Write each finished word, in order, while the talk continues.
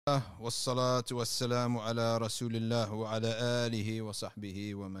والصلاة والسلام على رسول الله وعلى آله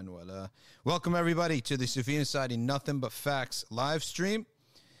وصحبه ومن والاه. Welcome everybody to the Safina Society Nothing But Facts live stream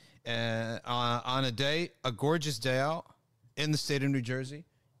on a gorgeous day out in the state of New Jersey,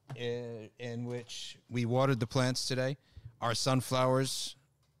 in which we watered the plants today. Our sunflowers,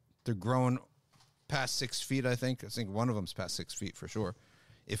 they're growing past 6 feet, I think. I think one of them's past 6 feet for sure,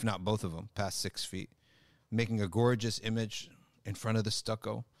 if not both of them, past 6 feet. Making a gorgeous image in front of the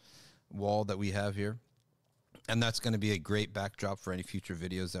stucco wall that we have here. And that's going to be a great backdrop for any future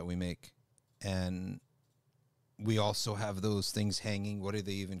videos that we make. And we also have those things hanging. What are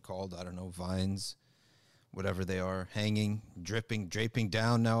they even called? I don't know, vines, whatever they are, hanging, draping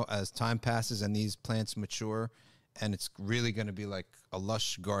down now as time passes and these plants mature. And it's really going to be like a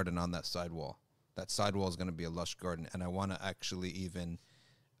lush garden on that side wall. That side wall is going to be a lush garden. And I want to actually even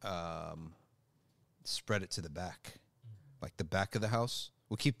spread it to the back, like the back of the house.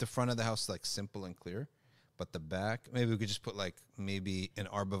 We'll keep the front of the house like simple and clear, but the back, maybe we could just put like maybe an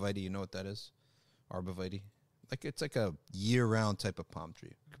arborvitae. You know what that is? Arborvitae. Like it's like a year-round type of palm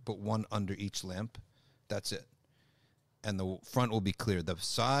tree. Put one under each lamp. That's it. And the front will be clear. The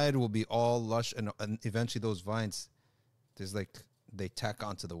side will be all lush, and eventually those vines, there's like they tack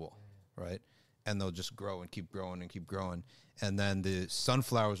onto the wall, right? And they'll just grow and keep growing and keep growing, and then the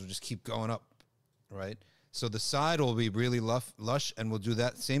sunflowers will just keep going up, right? So the side will be really lush, and we'll do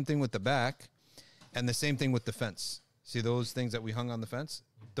that same thing with the back, and the same thing with the fence. See those things that we hung on the fence?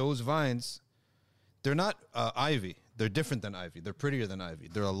 Those vines, they're not ivy. They're different than ivy. They're prettier than ivy.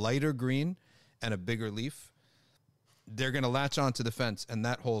 They're a lighter green and a bigger leaf. They're going to latch onto the fence, and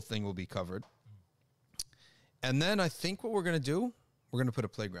that whole thing will be covered. And then I think what we're going to do, we're going to put a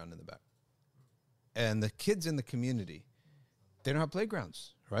playground in the back. And the kids in the community, they don't have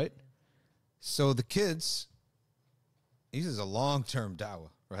playgrounds, right? So the kids, this is a long-term dawah,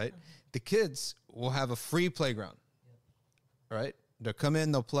 right? The kids will have a free playground, right? They'll come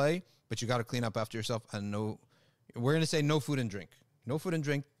in, they'll play, but you got to clean up after yourself. And we're going to say no food and drink. No food and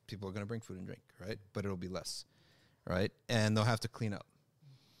drink. People are going to bring food and drink, right? But it'll be less, right? And they'll have to clean up.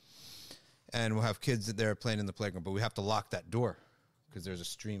 And we'll have kids there playing in the playground, but we have to lock that door because there's a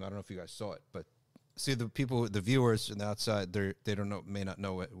stream. I don't know if you guys saw it, but see the people, the viewers on the outside, they don't know, may not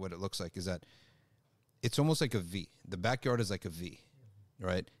know what it looks like, is that it's almost like a V. The backyard is like a V,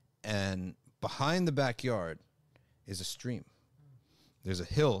 right? And behind the backyard is a stream. There's a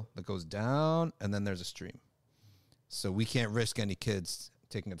hill that goes down, and then there's a stream. So we can't risk any kids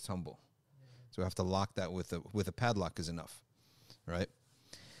taking a tumble. So we have to lock that with a padlock is enough, right?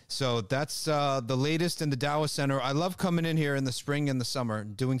 So that's the latest in the Dawah Center. I love coming in here in the spring and the summer,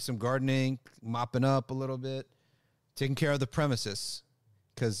 doing some gardening, mopping up a little bit, taking care of the premises,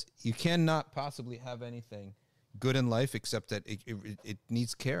 because you cannot possibly have anything good in life except that it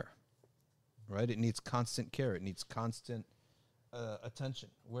needs care, right? It needs constant care. It needs constant attention.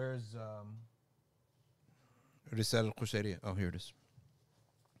 Where's Risal al-Qushayriya? Oh, here it is.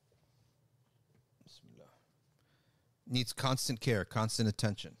 Needs constant care, constant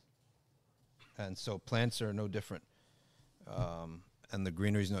attention. And so plants are no different. And the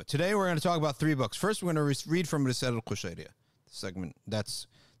greenery is no. Today we're going to talk about 3 books. First, we're going to read from Risal al-Qushayriya segment. That's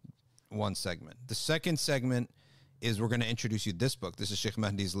one segment. The second segment is we're going to introduce you this book. This is Sheikh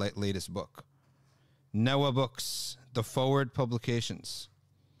Mahdi's latest book. Nawa Books, The Forward Publications.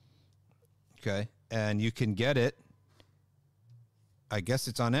 Okay. And you can get it. I guess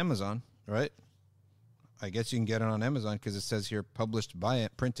it's on Amazon, right? I guess you can get it on Amazon because it says here printed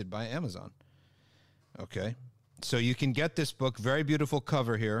by Amazon. Okay. So you can get this book. Very beautiful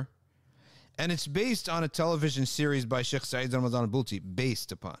cover here. And it's based on a television series by Sheikh Saeed Ramadan al-Bulti,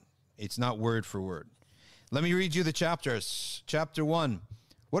 based upon. It's not word for word. Let me read you the chapters. Chapter 1.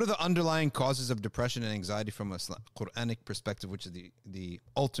 What are the underlying causes of depression and anxiety from a Quranic perspective, which is the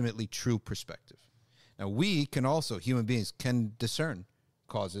ultimately true perspective? Now, we can also, human beings, can discern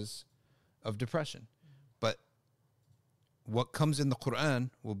causes of depression. But what comes in the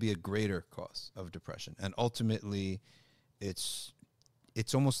Quran will be a greater cause of depression. And ultimately, it's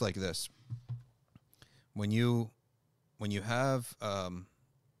almost like this. When you have an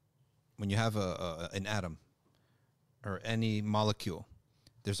atom or any molecule,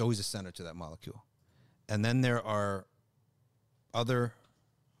 there's always a center to that molecule. And then there are other,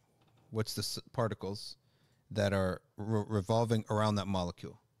 particles that are revolving around that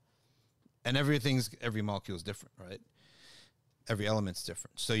molecule. And every molecule is different, right? Every element's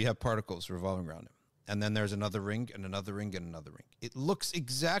different. So you have particles revolving around it. And then there's another ring and another ring and another ring. It looks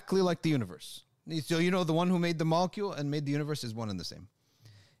exactly like the universe. So the one who made the molecule and made the universe is one and the same.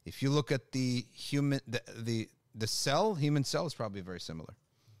 If you look at the human cell, human cell is probably very similar.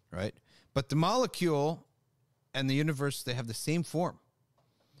 right? But the molecule and the universe, they have the same form,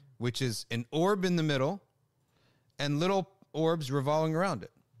 which is an orb in the middle and little orbs revolving around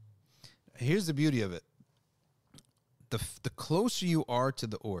it. Here's the beauty of it. The closer you are to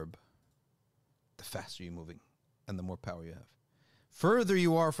the orb, the faster you're moving and the more power you have. Further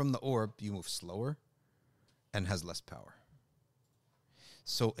you are from the orb, you move slower and has less power.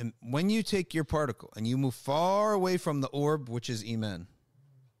 So when you take your particle and you move far away from the orb, which is Iman,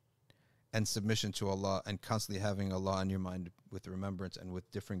 and submission to Allah, and constantly having Allah in your mind with remembrance and with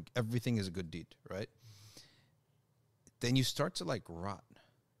everything is a good deed, right? Then you start to like rot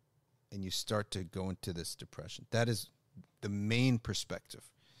and you start to go into this depression. That is the main perspective.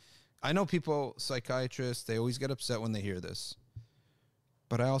 I know people, psychiatrists, they always get upset when they hear this.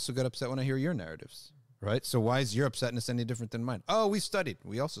 But I also get upset when I hear your narratives, right? So why is your upsetness any different than mine? Oh, we studied.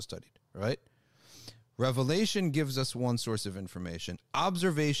 We also studied, right? Revelation gives us one source of information.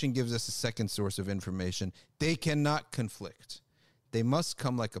 Observation gives us a second source of information. They cannot conflict. They must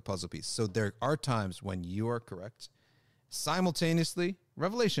come like a puzzle piece. So there are times when you are correct. Simultaneously,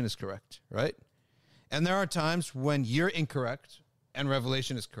 revelation is correct, right? And there are times when you're incorrect and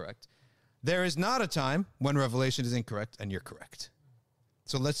revelation is correct. There is not a time when revelation is incorrect and you're correct.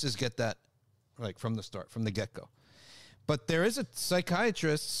 So let's just get that like from the start, from the get-go. But there is a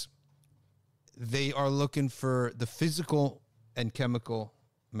psychiatrists, they are looking for the physical and chemical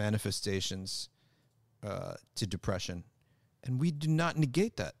manifestations to depression. And we do not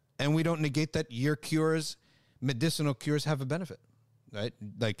negate that. And we don't negate that your cures, medicinal cures, have a benefit, right?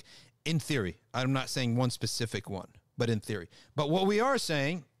 Like in theory. I'm not saying one specific one, but in theory. But what we are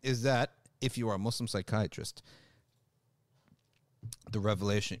saying is that if you are a Muslim psychiatrist, the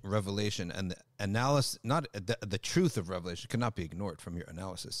revelation and the analysis, not the truth of revelation cannot be ignored from your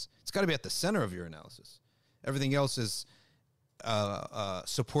analysis. It's got to be at the center of your analysis. Everything else is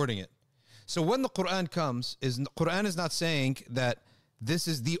supporting it. So when the Quran comes, the Quran is not saying that this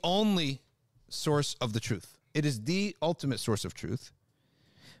is the only source of the truth. It is the ultimate source of truth.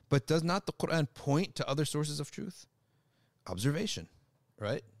 But does not the Quran point to other sources of truth? Observation,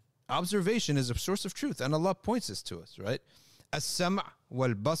 right? Observation is a source of truth, and Allah points this to us, right? السمع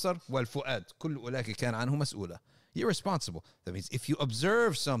والبصر والفؤاد كل أولئك كان عنه مسؤولا. You're responsible. That means if you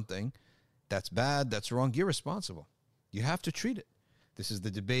observe something that's bad, that's wrong, you're responsible. You have to treat it. This is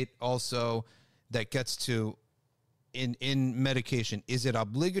the debate also that gets to in medication. Is it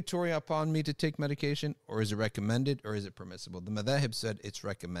obligatory upon me to take medication, or is it recommended, or is it permissible? The madhahib said it's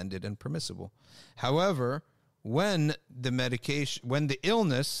recommended and permissible. However, when the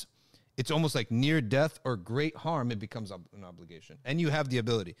illness, it's almost like near death or great harm, it becomes an obligation. And you have the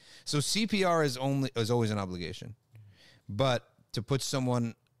ability. So CPR is always an obligation. But to put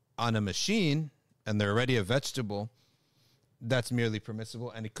someone on a machine and they're already a vegetable, that's merely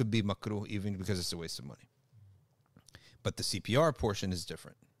permissible, and it could be makruh even because it's a waste of money. But the CPR portion is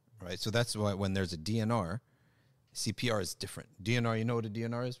different, right? So that's why when there's a DNR, CPR is different. DNR, you know what a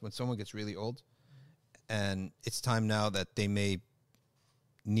DNR is? When someone gets really old and it's time now that they may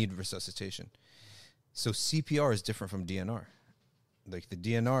need resuscitation. So CPR is different from DNR. Like the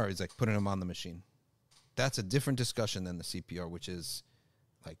DNR is like putting them on the machine. That's a different discussion than the CPR, which is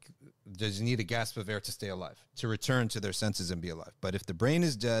like, does you need a gasp of air to stay alive, to return to their senses and be alive? But if the brain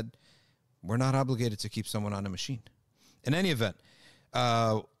is dead, we're not obligated to keep someone on a machine. In any event,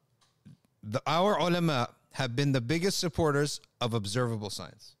 our ulama have been the biggest supporters of observable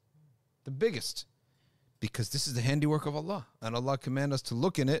science. The biggest. Because this is the handiwork of Allah. And Allah commands us to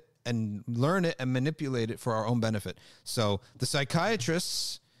look in it and learn it and manipulate it for our own benefit. So the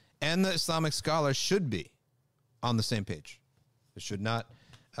psychiatrists and the Islamic scholars should be on the same page. It should not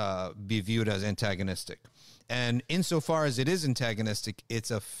be viewed as antagonistic. And insofar as it is antagonistic, it's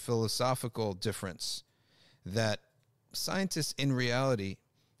a philosophical difference that scientists in reality,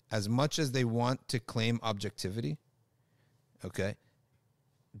 as much as they want to claim objectivity, okay,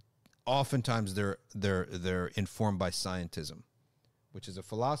 oftentimes they're informed by scientism, which is a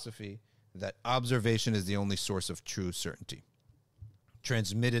philosophy that observation is the only source of true certainty.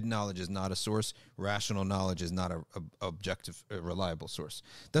 Transmitted knowledge is not a source. Rational knowledge is not a objective, reliable source.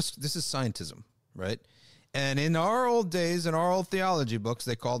 This is scientism, right? And in our old days, in our old theology books,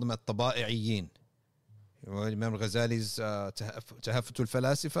 they called them at-taba'iyin. Imam Ghazali's Tahafutul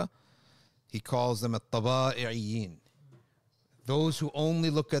Falasifa, he calls them at-taba'iyin. Those who only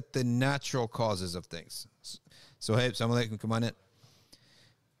look at the natural causes of things. So, hey, assalamu alaikum, come on in.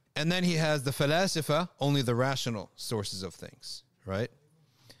 And then he has the falasifa, only the rational sources of things, right?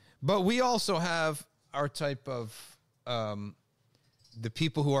 But we also have our type of the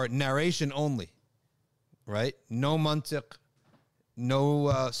people who are narration only, right? No mantiq,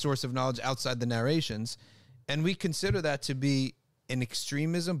 source of knowledge outside the narrations. And we consider that to be an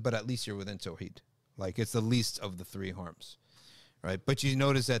extremism, but at least you're within Tawheed. Like, it's the least of the three harms, right? But you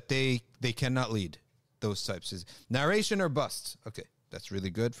notice that they cannot lead those types. Is narration or bust. Okay, that's really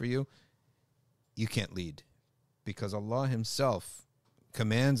good for you. You can't lead because Allah himself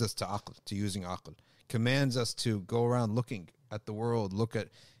commands us to aql, to using aql, commands us to go around looking at the world,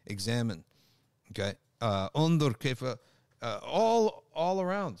 examine, okay? Undur kayfa, all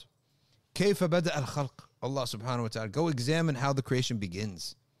around. Kayfa bada al-khalq, Allah subhanahu wa ta'ala. Go examine how the creation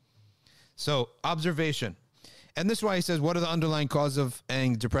begins. So, observation. And this is why he says, what are the underlying causes of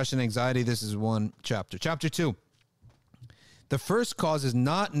depression and anxiety? This is one chapter. Chapter 2. The first cause is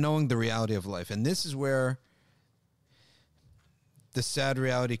not knowing the reality of life. And this is where the sad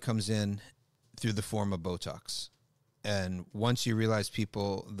reality comes in through the form of Botox. And once you realize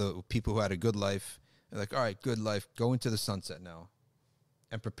the people who had a good life, they're like, all right, good life, go into the sunset now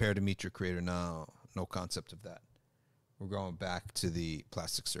and prepare to meet your creator. No concept of that. We're going back to the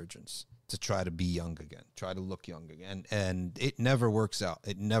plastic surgeons to try to be young again, try to look young again. And it never works out.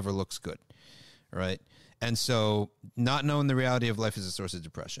 It never looks good, right? And so not knowing the reality of life is a source of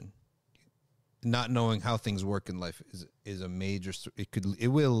depression. Not knowing how things work in life is a major, it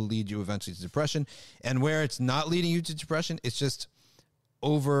will lead you eventually to depression. And where it's not leading you to depression, it's just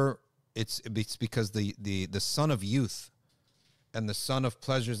it's because the sun of youth and the sun of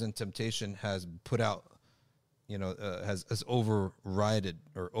pleasures and temptation has put out, has overridden,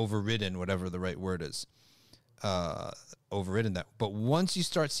 whatever the right word is, overridden that. But once you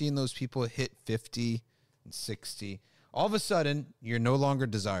start seeing those people hit 50 and 60, all of a sudden, you're no longer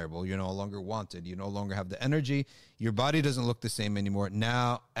desirable. You're no longer wanted. You no longer have the energy. Your body doesn't look the same anymore.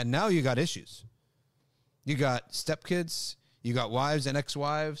 Now you got issues. You got stepkids. You got wives and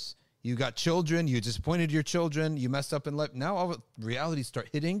ex-wives. You got children. You disappointed your children. You messed up in life. Now all the realities start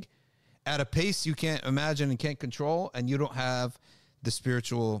hitting at a pace you can't imagine and can't control, and you don't have the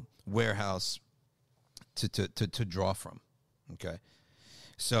spiritual warehouse to draw from. Okay?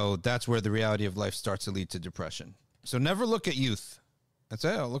 So that's where the reality of life starts to lead to depression. So never look at youth and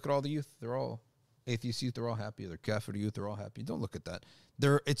say, oh, look at all the youth. They're all atheist youth. They're all happy. They're kafir youth. They're all happy. Don't look at that.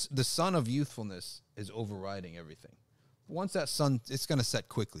 It's the sun of youthfulness is overriding everything. Once that sun, it's going to set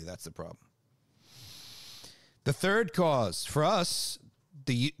quickly. That's the problem. The third cause for us,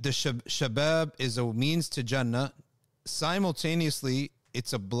 the shabab is a means to Jannah. Simultaneously,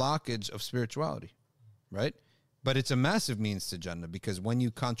 it's a blockage of spirituality, right? But it's a massive means to Jannah, because when you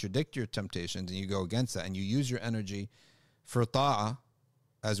contradict your temptations and you go against that and you use your energy for ta'ah,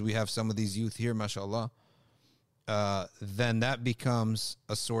 as we have some of these youth here, mashallah, then that becomes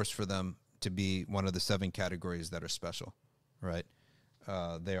a source for them to be one of the 7 categories that are special, right?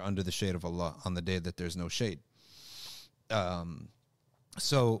 They're under the shade of Allah on the day that there's no shade. But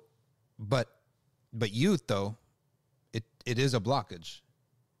youth, though, it is a blockage.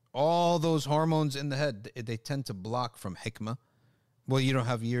 All those hormones in the head, they tend to block from hikmah. Well, you don't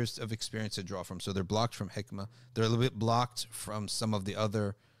have years of experience to draw from, so they're blocked from hikmah. They're a little bit blocked from some of the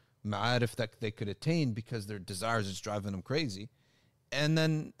other ma'arif that they could attain because their desires is driving them crazy. And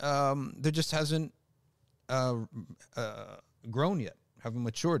then there just hasn't grown yet, haven't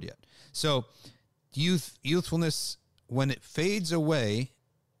matured yet. So youthfulness, when it fades away,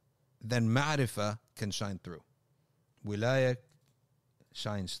 then ma'rifah can shine through. Wilayah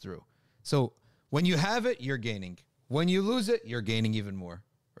shines through. So when you have it, you're gaining. When you lose it, you're gaining even more,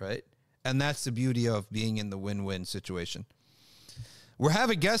 right? And that's the beauty of being in the win-win situation. We have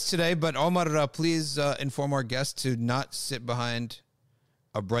a guest today, but Omar, please inform our guest to not sit behind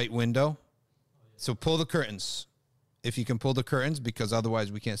a bright window. So pull the curtains. If you can pull the curtains, because otherwise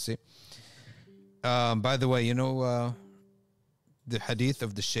we can't see. By the way, the hadith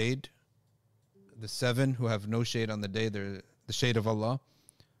of the shade, the 7 who have no shade on the day, they're the shade of Allah.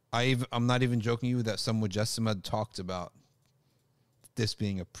 I'm not even joking you that some Mujassima talked about this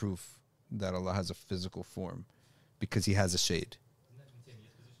being a proof that Allah has a physical form because he has a shade.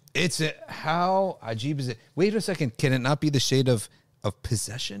 How ajib is it? Wait a second. Can it not be the shade of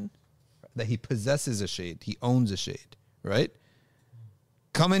possession? That he possesses a shade. He owns a shade, right?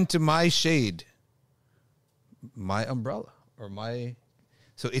 Come into my shade, my umbrella,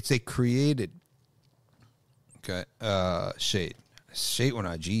 so it's a created shade. Shay'un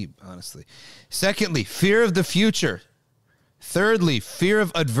ajib, honestly. Secondly, fear of the future. Thirdly, fear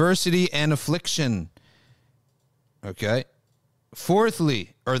of adversity and affliction. Okay.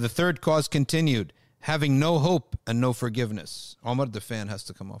 Fourthly, or the third cause continued, having no hope and no forgiveness. Omar, the fan has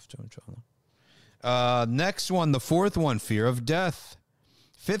to come off too, inshallah. Next one, the fourth one, fear of death.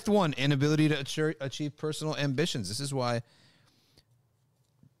 Fifth one, inability to achieve personal ambitions. This is why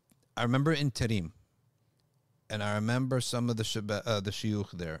I remember in Tarim, and I remember some of the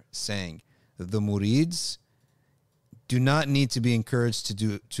shuyukh there saying the murids do not need to be encouraged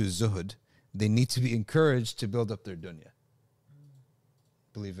to zuhud. They need to be encouraged to build up their dunya.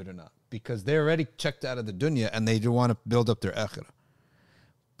 Believe it or not. Because they're already checked out of the dunya and they do want to build up their akhirah.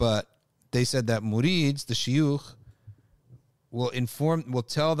 But they said that murids, the shuyukh, will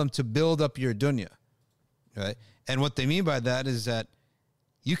tell them to build up your dunya. Right? And what they mean by that is that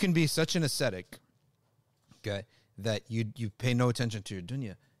you can be such an ascetic, okay, that you pay no attention to your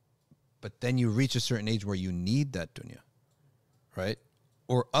dunya, but then you reach a certain age where you need that dunya, right?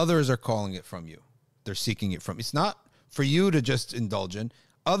 Or others are calling it from you. They're seeking it from you. It's not for you to just indulge in.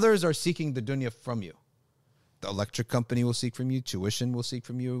 Others are seeking the dunya from you. The electric company will seek from you. Tuition will seek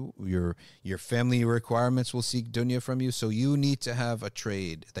from you. Your family requirements will seek dunya from you. So you need to have a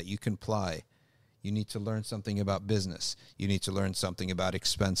trade that you can ply. You need to learn something about business. You need to learn something about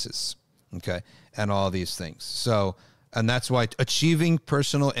expenses, okay, and all these things. So, and that's why achieving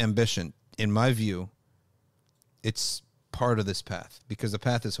personal ambition, in my view, it's part of this path because the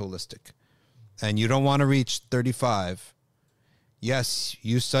path is holistic. And you don't want to reach 35. Yes,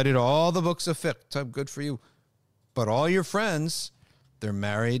 you studied all the books of fiqh. Good for you. But all your friends, they're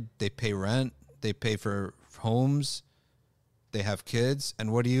married, they pay rent, they pay for homes, they have kids.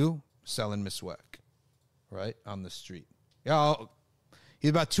 And what do you? Selling miswak, right, on the street. Yeah,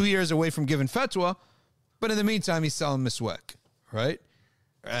 he's about 2 years away from giving fatwa, but in the meantime, he's selling miswak, right,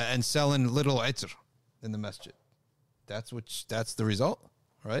 and selling little itr in the masjid. That's the result,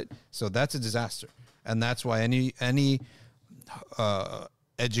 right? So that's a disaster, and that's why any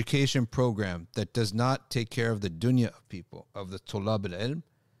education program that does not take care of the dunya of people, of the tulab al-ilm,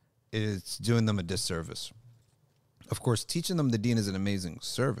 is doing them a disservice. Of course, teaching them the deen is an amazing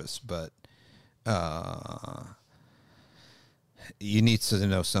service, but you need to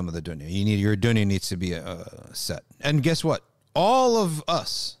know some of the dunya. Your dunya needs to be set. And guess what? All of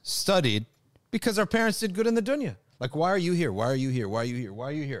us studied because our parents did good in the dunya. Like, why are you here? Why are you here? Why are you here? Why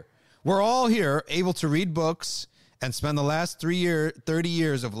are you here? We're all here able to read books and spend the last 30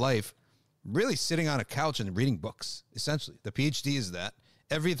 years of life really sitting on a couch and reading books, essentially. The PhD is that.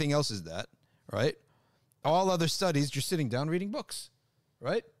 Everything else is that, right? All other studies, you're sitting down reading books,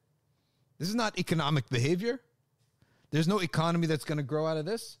 right? This is not economic behavior. There's no economy that's going to grow out of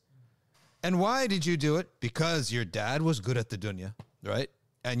this. And why did you do it? Because your dad was good at the dunya, right?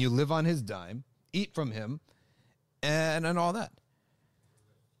 And you live on his dime, eat from him, and all that.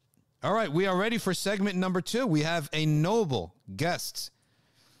 All right, we are ready for segment number 2. We have a noble guest,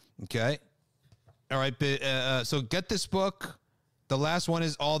 okay? All right, so get this book. The last one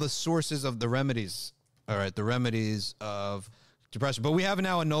is all the sources of the remedies. All right, the remedies of depression. But we have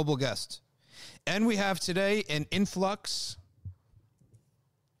now a noble guest. And we have today an influx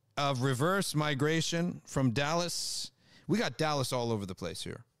of reverse migration from Dallas. We got Dallas all over the place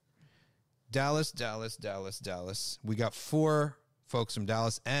here. Dallas. We got 4 folks from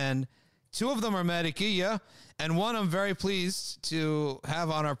Dallas, and 2 of them are Malikiya, and one I'm very pleased to have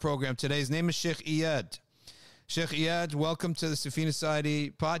on our program today. His name is Sheikh Iyad. Sheikh Iyad, welcome to the Safina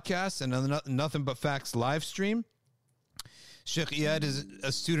Society podcast and Nothing But Facts live stream. Sheikh Iyad is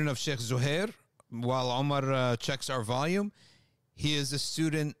a student of Sheikh Zuhair, while Omar checks our volume. He is a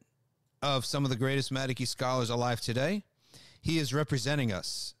student of some of the greatest Maliki scholars alive today. He is representing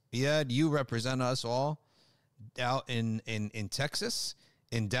us. Iyad, you represent us all out in Texas,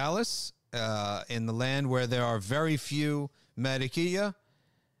 in Dallas, in the land where there are very few Malikiya.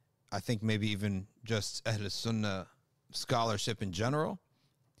 I think maybe even just Ahl Sunnah scholarship in general.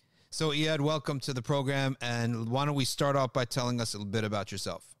 So, Iyad, welcome to the program, and why don't we start off by telling us a little bit about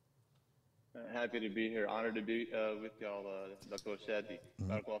yourself? Happy to be here. Honored to be with y'all, Dr. Shadee.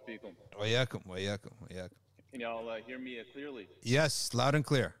 Barakallahu feekum. Wayakum. Can y'all hear me clearly? Yes, loud and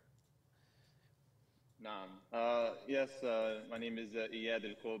clear. Naam. Yes, my name is Iyad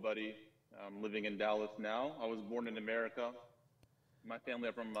al-Khobari. I'm living in Dallas now. I was born in America. My family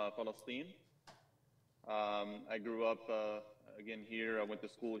are from Palestine. I grew up, again, here. I went to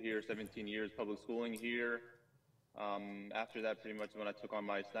school here, 17 years public schooling here. After that, pretty much when I took on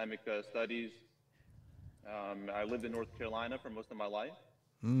my Islamic studies, I lived in North Carolina for most of my life.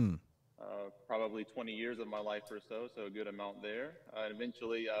 Probably 20 years of my life or so a good amount there. I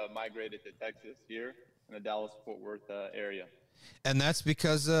eventually migrated to Texas here in the Dallas-Fort Worth area. And that's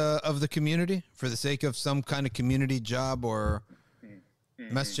because of the community, for the sake of some kind of community job or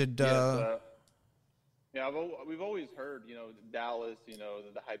masjid? Yes, yeah, we've always heard, Dallas,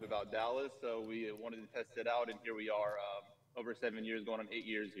 the hype about Dallas. So we wanted to test it out, and here we are, over 7 years, going on 8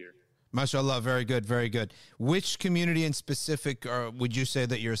 years here. MashaAllah, very good, very good. Which community in specific would you say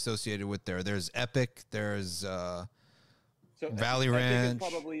that you're associated with there? There's Epic, there's Valley Ranch.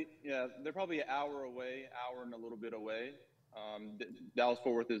 They're probably an hour away, hour and a little bit away.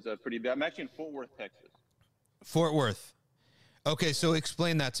 Dallas-Fort Worth is pretty bad. I'm actually in Fort Worth, Texas. Fort Worth. Okay, so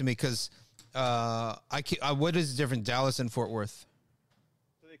explain that to me, because what is different, Dallas and Fort Worth?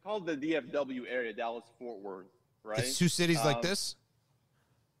 So they call the DFW area Dallas-Fort Worth, right? It's two cities like this?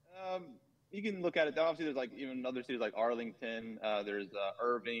 You can look at it. Obviously, there's like even other cities like Arlington. There's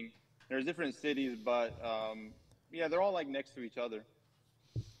Irving. There's different cities, but yeah, they're all like next to each other.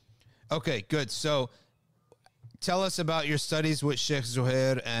 Okay, good. So tell us about your studies with Sheikh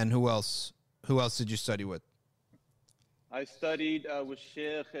Zuhair, and who else? Who else did you study with? I studied with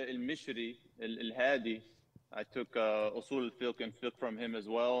Sheikh Elmasry, Al-Hadi. I took Usul al-Fiqh and Fiqh from him as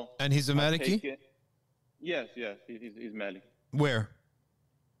well. And he's a Maliki? Yes, he's Maliki. Where?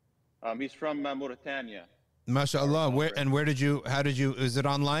 He's from Mauritania. MashaAllah. Where did you, is it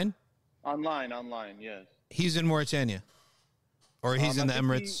online? Online, yes. He's in Mauritania? Or he's in the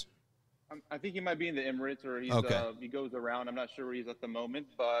Emirates? I think he might be in the Emirates, or he goes around. I'm not sure where he's at the moment,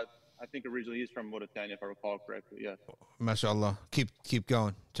 but I think originally he's from Mauritania, if I recall correctly, yes. MashaAllah. Keep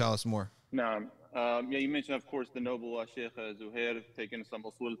going. Tell us more. No, you mentioned, of course, the noble Sheikh Zuhair, taking some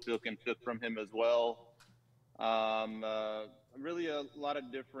Usul al-Fiqh and Fiqh from him as well. Really a lot of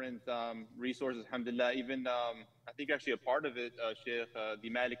different resources, alhamdulillah. Even, I think actually a part of it, Sheikh, the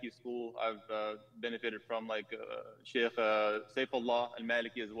Maliki school, I've benefited from, like Sheikh Saifullah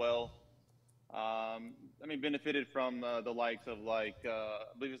al-Maliki as well. Benefited from the likes of, like, I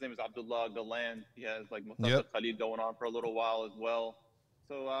believe his name is Abdullah Galand. He has, like, Mustafa Khalid going on for a little while as well.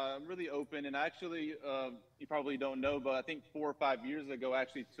 So I'm really open. And actually, you probably don't know, but I think 4 or 5 years ago, I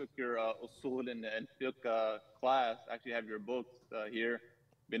actually took your Usul and Fiqh class. I actually have your books here.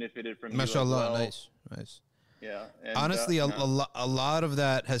 Benefited from you as well. MashaAllah, nice. Yeah. And, honestly, a lot of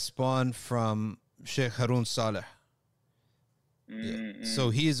that has spawned from Sheikh Harun Saleh. Yeah. So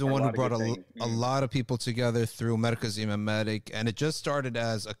he's the one who brought a lot of people together through Markaz Imam Malik, and it just started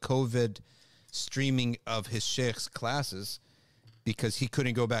as a COVID streaming of his sheikh's classes because he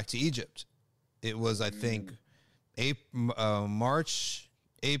couldn't go back to Egypt. It was, I think, March,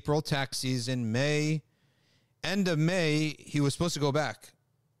 April, tax season, May, end of May, he was supposed to go back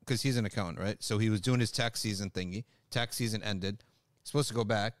because he's an accountant, right? So he was doing his tax season thingy. Tax season ended. Supposed to go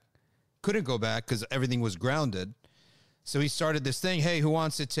back. Couldn't go back because everything was grounded. So he started this thing, hey, who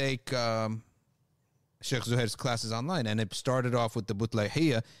wants to take Sheikh Zuhair's classes online? And it started off with the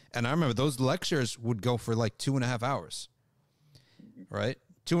Butlayhiyya. And I remember those lectures would go for like 2.5 hours, right?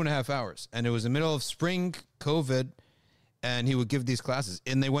 2.5 hours. And it was the middle of spring, COVID, and he would give these classes.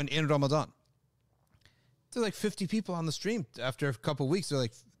 And they went in Ramadan. There were like 50 people on the stream. After a couple of weeks, there were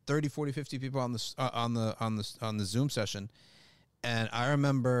like 30, 40, 50 people on the Zoom session. And I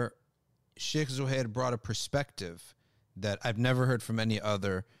remember Sheikh Zuhair brought a perspective that I've never heard from any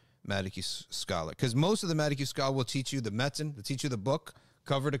other Maliki scholar. Because most of the Maliki scholar will teach you the metin, will teach you the book,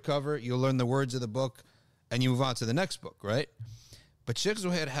 cover to cover. You'll learn the words of the book, and you move on to the next book, right? But Sheikh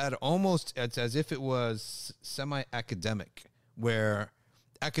Zuhair had almost, it's as if it was semi-academic, where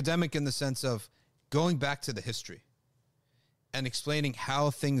academic in the sense of going back to the history and explaining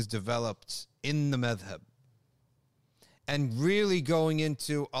how things developed in the madhab, and really going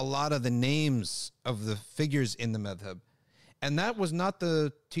into a lot of the names of the figures in the madhab. And that was not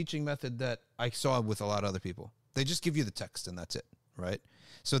the teaching method that I saw with a lot of other people. They just give you the text and that's it, right?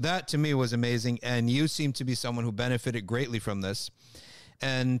 So that to me was amazing. And you seem to be someone who benefited greatly from this.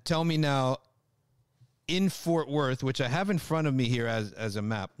 And tell me now, in Fort Worth, which I have in front of me here as a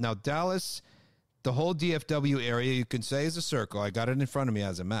map. Now, Dallas, the whole DFW area, you can say is a circle. I got it in front of me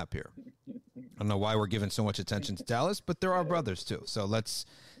as a map here. I don't know why we're giving so much attention to Dallas, but there are brothers too. So let's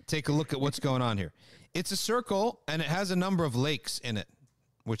take a look at what's going on here. It's a circle, and it has a number of lakes in it,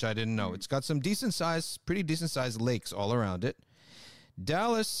 which I didn't know. It's got some pretty decent sized lakes all around it.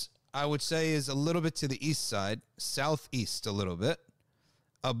 Dallas, I would say, is a little bit to the east side, southeast a little bit.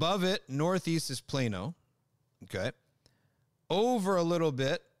 Above it, northeast is Plano. Okay. Over a little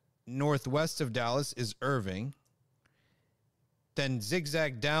bit, northwest of Dallas is Irving. Then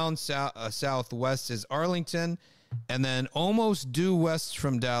zigzag down southwest is Arlington. And then almost due west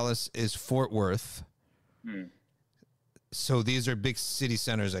from Dallas is Fort Worth. So these are big city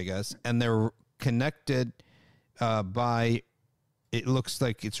centers, I guess. And they're connected by, it looks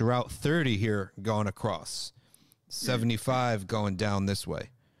like it's Route 30 here going across. 75 going down this way.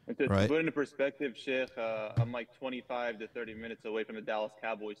 To right? put into perspective, Sheikh, I'm like 25 to 30 minutes away from the Dallas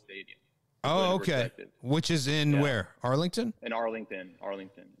Cowboys Stadium. Oh, okay. Which is in where? Arlington? In Arlington.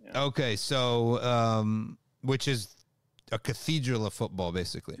 Yeah. Okay, so which is a cathedral of football,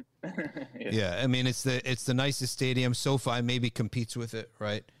 basically. Yeah, I mean it's the nicest stadium. SoFi maybe competes with it,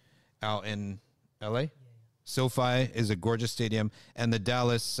 right? Out in LA. SoFi is a gorgeous stadium, and the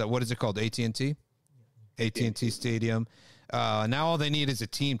Dallas, what is it called? AT&T? AT&T Stadium. Now all they need is a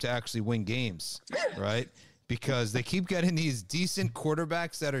team to actually win games, right? Because they keep getting these decent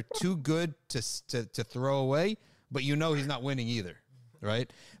quarterbacks that are too good to throw away, but you know he's not winning either,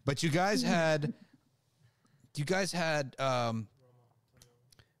 right? But you guys had Tony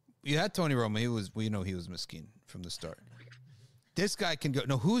Romo. We know he was miskin from the start. This guy can go.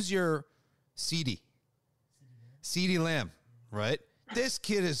 No, who's your CeeDee Lamb, right? This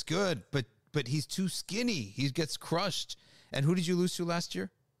kid is good, but he's too skinny. He gets crushed. And who did you lose to last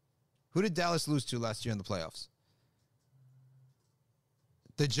year? Who did Dallas lose to last year in the playoffs?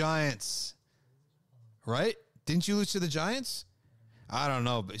 The Giants, right? Didn't you lose to the Giants? I don't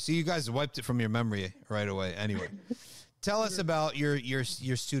know, but see, you guys wiped it from your memory right away. Anyway, tell us about your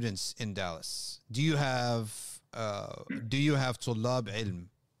students in Dallas. Do you have Tulab Ilm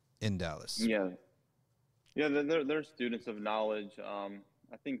in Dallas? Yeah, they're students of knowledge.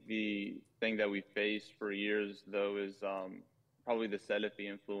 I think the thing that we faced for years, though, is probably the Salafi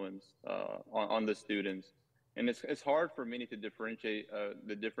influence on the students. And it's hard for many to differentiate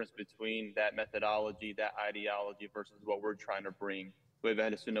the difference between that methodology, that ideology, versus what we're trying to bring with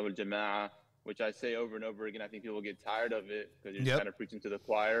Ahl Sunnah wal Jama'ah, which I say over and over again. I think people get tired of it because you're kind of preaching to the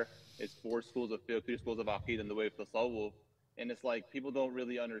choir. It's 4 schools of fiqh, 3 schools of aqeedah, and the way of tasawwuf. And it's like people don't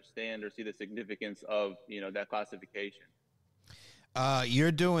really understand or see the significance of, that classification.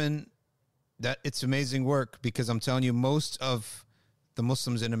 You're doing that. It's amazing work, because I'm telling you, most of the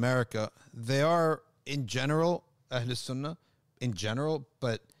Muslims in America, they are in general Ahl Sunnah in general,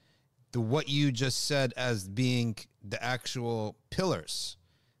 but what you just said as being the actual pillars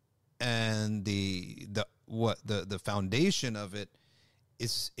and the foundation of it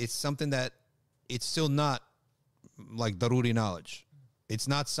is something that it's still not like daruri knowledge. It's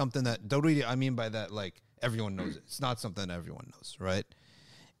not something that daruri, I mean by that, like, everyone knows it. It's not something that everyone knows, right?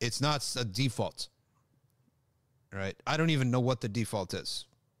 It's not a default, right? I don't even know what the default is,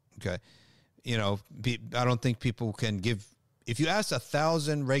 okay? I don't think people can give... If you ask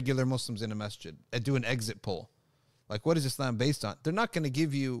 1,000 regular Muslims in a masjid and do an exit poll, like, what is Islam based on? They're not going to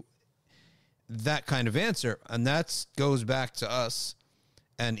give you that kind of answer. And that goes back to us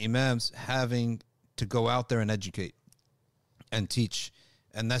and imams having to go out there and educate and teach.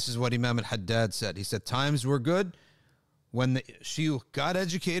 And this is what Imam al-Haddad said. He said, times were good when the shuyukh got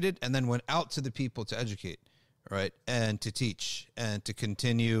educated and then went out to the people to educate, right? And to teach and to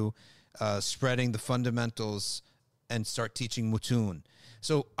continue spreading the fundamentals and start teaching mutun.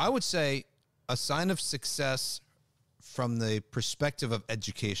 So I would say a sign of success from the perspective of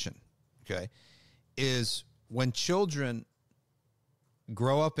education, okay, is when children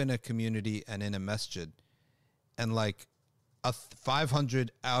grow up in a community and in a masjid, and like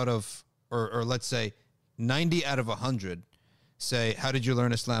 500 out of, or let's say 90 out of 100 say, how did you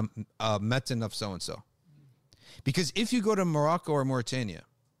learn Islam? Metin of so-and-so. Because if you go to Morocco or Mauritania,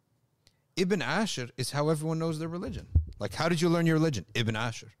 Ibn Ashir is how everyone knows their religion. Like, how did you learn your religion? Ibn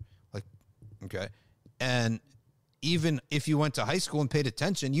Ashir. Like, okay. And even if you went to high school and paid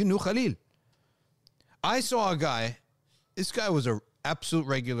attention, you knew Khalil. I saw a guy, this guy was an absolute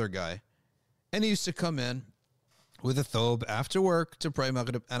regular guy, and he used to come in with a thobe after work to pray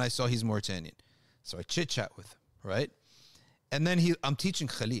Maghrib, and I saw he's Mauritanian. So I chit-chat with him, right? And then I'm teaching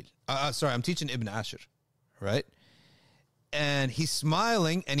Khalil. I'm teaching Ibn Ashir, right? And he's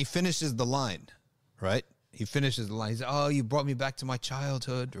smiling, and he finishes the line, right? He finishes the line. He said, oh, you brought me back to my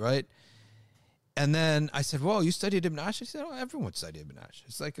childhood, right? And then I said, well, you studied Ibn Ashir? He said, oh, everyone studied Ibn Ashir.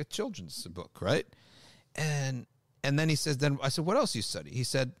 It's like a children's book, right? And then he says, I said, what else do you study? He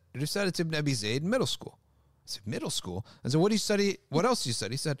said, Risalat Ibn Abi Zayd, middle school. I said, middle school? I said, what do you study? What else do you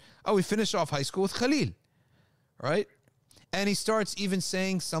study? He said, oh, we finished off high school with Khalil, right? And he starts even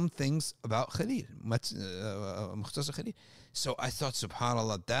saying some things about Khalil, Mukhtasar Khalil. So I thought,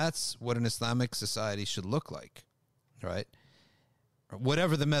 subhanAllah, that's what an Islamic society should look like, right? Or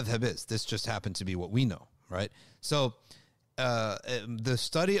whatever the madhab is. This just happened to be what we know, right? So the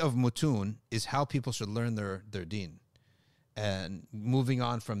study of mutun is how people should learn their deen, and moving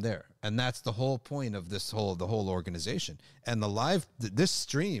on from there. And that's the whole point of the whole organization. And this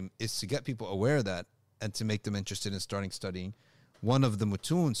stream is to get people aware of that and to make them interested in starting studying one of the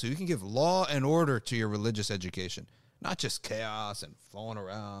mutun, so you can give law and order to your religious education, not just chaos and flowing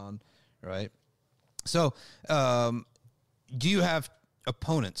around, right? So do you have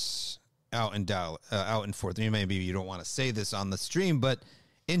opponents out in Fort. Maybe you don't want to say this on the stream, but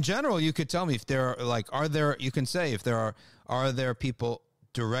in general, you could tell me if there are you can say if there are there people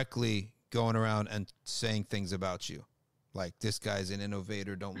directly going around and saying things about you, like this guy's an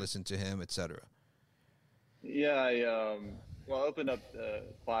innovator, don't listen to him, etc. Yeah, I opened up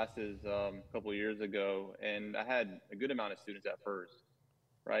classes a couple of years ago, and I had a good amount of students at first,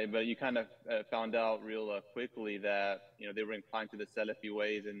 right? But you kind of found out real quickly that, they were inclined to the Salafi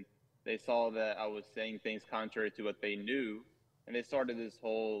ways, and they saw that I was saying things contrary to what they knew, and they started this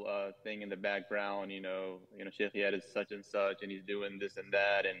whole thing in the background, Sheikh Iyad is such and such, and he's doing this and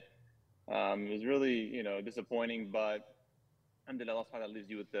that, and it was really, disappointing, but alhamdulillah, Allah subhanahu wa ta'ala leaves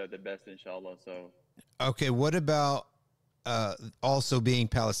you with the best, inshallah, so. Okay, what about also being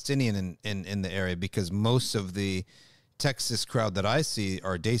Palestinian in the area? Because most of the Texas crowd that I see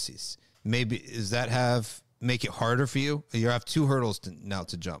are Desis. Maybe does that make it harder for you? You have two hurdles now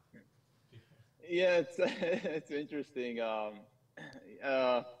to jump. Yeah, it's interesting.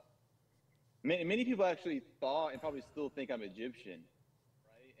 Many people actually thought and probably still think I'm Egyptian,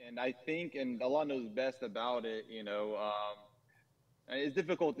 right? And I think, and Allah knows best about it, it's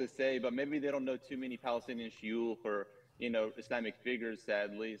difficult to say, but maybe they don't know too many Palestinian shuyukh or, Islamic figures,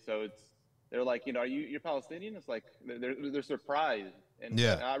 sadly. So they're like, you're Palestinian? It's like, they're surprised. And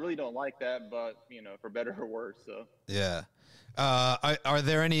yeah. I really don't like that, but, for better or worse. So. Yeah.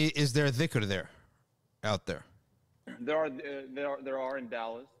 Is there a dhikr out there? There are in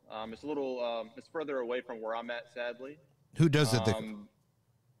Dallas. It's a little, it's further away from where I'm at, sadly. Who does the dhikr?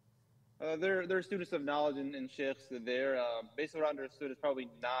 They're students of knowledge and sheikhs. They're based on what I understood, it's probably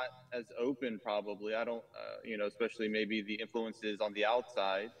not as open. Probably I don't, especially maybe the influences on the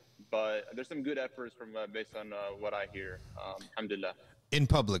outside. But there's some good efforts from based on what I hear. Alhamdulillah. In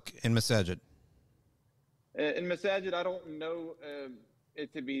public, in masajid. In masajid, I don't know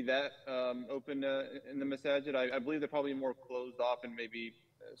it to be that open in the masajid. I believe they're probably more closed off in maybe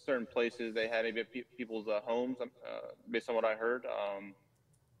certain places. They had maybe people's homes, based on what I heard.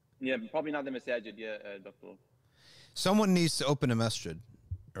 Yeah, probably not the masajid, Dr. Someone needs to open a masjid,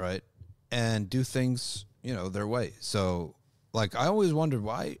 right, and do things, their way. So, like, I always wondered,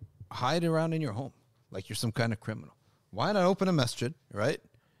 why hide around in your home like you're some kind of criminal? Why not open a masjid, right?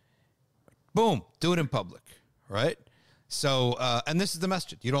 Boom, do it in public, right? So, and this is the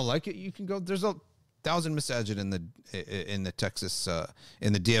masjid. You don't like it, you can go. There's 1,000 masajid in the Texas,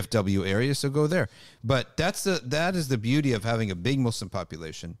 in the DFW area, so go there. But that is the beauty of having a big Muslim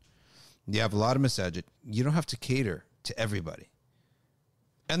population. You have a lot of masajid. You don't have to cater to everybody.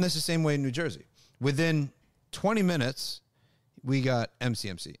 And that's the same way in New Jersey. Within 20 minutes, we got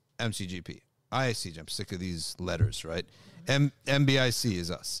MCMC, MCGP, IICG. I'm sick of these letters, right? MBIC is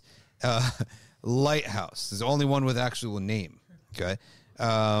us. Lighthouse is the only one with actual name. Okay.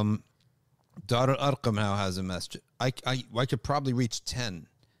 Dar al-Arqam now has a masjid. I could probably reach 10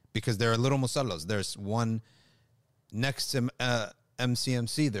 because there are little musallas. There's one next to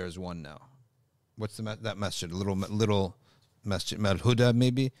MCMC. There's one now. What's that masjid? A little masjid, Mal-Huda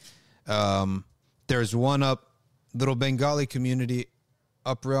maybe. There's one up Little Bengali community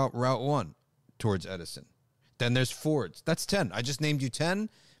up Route 1 towards Edison. Then there's Ford's. That's 10. I just named you 10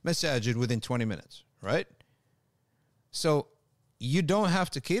 masajid within 20 minutes, right? So you don't have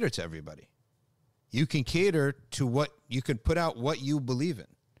to cater to everybody. You can cater to you can put out what you believe in.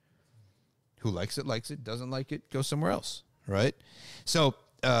 Who likes it, doesn't like it, go somewhere else, right? So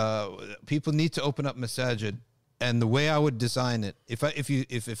people need to open up masajid, and the way I would design it, if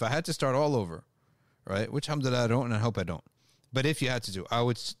I had to start all over, right, which alhamdulillah I don't, and I hope I don't, but if you had to do, I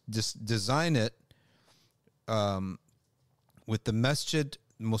would just design it with the masjid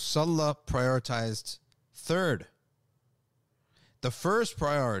musalla prioritized third. The first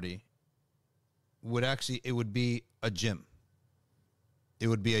priority would be a gym. It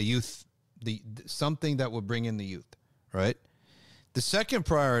would be a youth, something that would bring in the youth, right? The second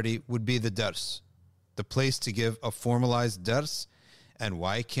priority would be the dars, the place to give a formalized dars. And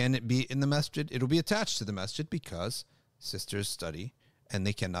why can it be in the masjid? It'll be attached to the masjid because sisters study and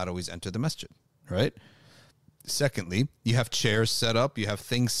they cannot always enter the masjid, right? Secondly, you have chairs set up, you have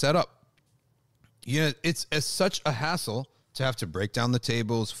things set up. It's such a hassle to have to break down the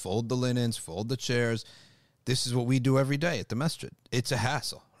tables, fold the linens, fold the chairs. This is what we do every day at the masjid. It's a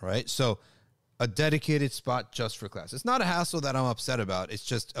hassle, right? So a dedicated spot just for class. It's not a hassle that I'm upset about. It's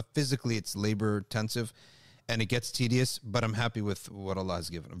just physically it's labor intensive and it gets tedious, but I'm happy with what Allah has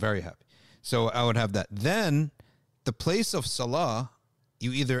given. I'm very happy. So I would have that. Then the place of salah,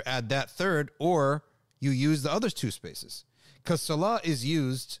 you either add that third or you use the other two spaces. Because salah is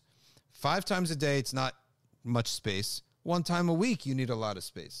used 5 times a day. It's not much space. 1 time a week, you need a lot of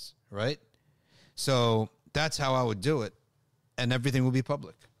space, right? So that's how I would do it, and everything will be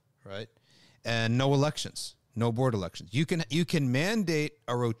public, right? And no elections, no board elections. You can mandate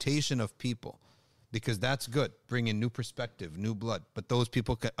a rotation of people because that's good, bring in new perspective, new blood. But those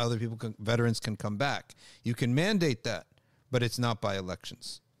people, veterans can come back. You can mandate that, but it's not by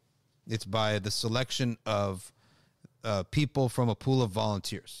elections. It's by the selection of people from a pool of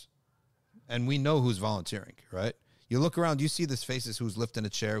volunteers. And we know who's volunteering, right? You look around, you see these faces, who's lifting a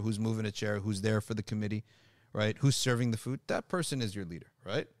chair, who's moving a chair, who's there for the committee, right? Who's serving the food. That person is your leader,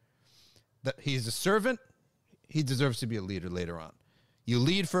 right? That he's a servant. He deserves to be a leader later on. You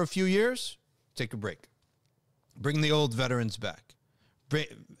lead for a few years, take a break. Bring the old veterans back.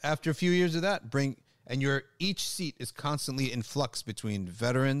 After a few years of that, each seat is constantly in flux between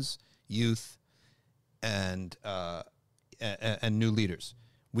veterans, youth, and new leaders.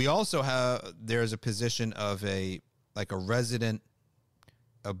 We also there's a position of a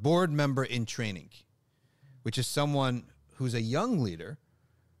board member in training, which is someone who's a young leader,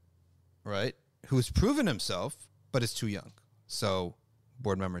 right? Who's proven himself, but is too young. So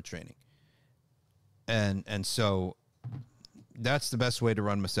board member in training. And so that's the best way to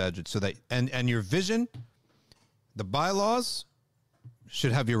run masajid. So that, and your vision, the bylaws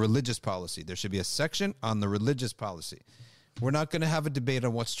should have your religious policy. There should be a section on the religious policy. We're not going to have a debate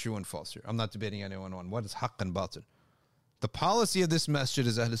on what's true and false here. I'm not debating anyone on what is haqq and batil. The policy of this masjid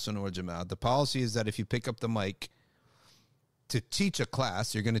is Ahl Sunnah wal Jama'ah. The policy is that if you pick up the mic to teach a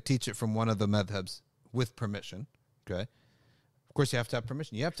class, you're going to teach it from one of the madhabs with permission, okay? Of course, you have to have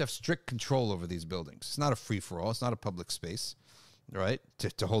permission. You have to have strict control over these buildings. It's not a free-for-all. It's not a public space, right,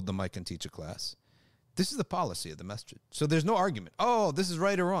 to hold the mic and teach a class. This is the policy of the masjid. So there's no argument. Oh, this is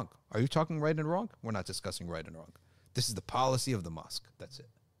right or wrong. Are you talking right and wrong? We're not discussing right and wrong. This is the policy of the mosque. That's it,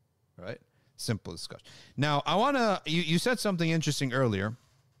 right? Simple discussion. Now, I want to, you said something interesting earlier.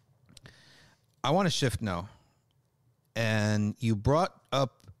 I want to shift now. And you brought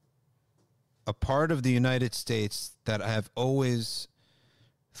up a part of the United States that I have always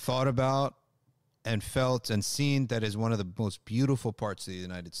thought about and felt and seen that is one of the most beautiful parts of the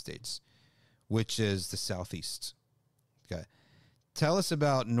United States, which is the Southeast. Okay. Tell us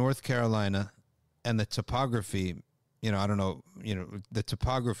about North Carolina and the topography. You know, I don't know, the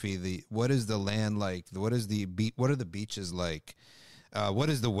topography, what is the land like? What are the beaches like?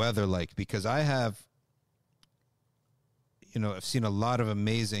 What is the weather like? Because I've seen a lot of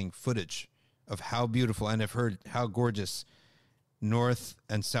amazing footage of how beautiful, and I've heard how gorgeous North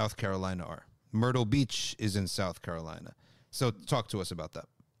and South Carolina are. Myrtle Beach is in South Carolina. So talk to us about that.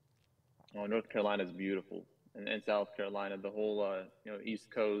 Oh, North Carolina is beautiful. And South Carolina, the whole,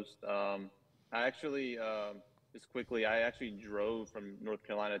 East Coast. I actually... Just quickly, I actually drove from North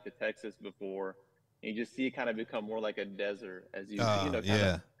Carolina to Texas before, and you just see it kind of become more like a desert as you,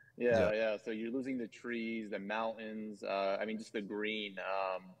 Yeah. So you're losing the trees, the mountains. Just the green.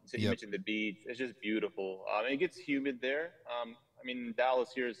 So you mentioned the beach. It's just beautiful. It gets humid there. Dallas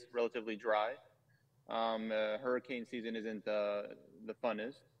here is relatively dry. Hurricane season isn't the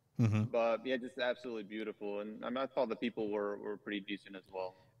funnest, but yeah, just absolutely beautiful. And I thought the people were pretty decent as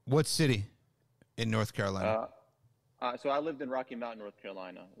well. What city in North Carolina? So I lived in Rocky Mount, North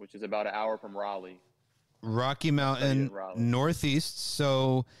Carolina, which is about an hour from Raleigh. Rocky Mountain, northeast.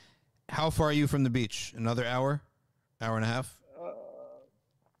 So how far are you from the beach? Another hour and a half?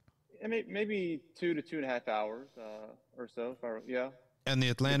 Maybe 2 to 2.5 hours or so. Yeah. And the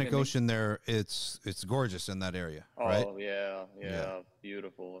Atlantic Ocean there, it's gorgeous in that area, right? Oh, yeah.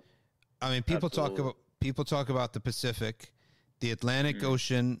 Beautiful. People talk about the Pacific, the Atlantic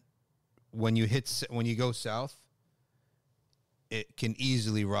Ocean. When you go south, it can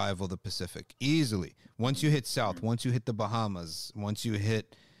easily rival the Pacific. Easily. Once you hit south, once you hit the Bahamas, once you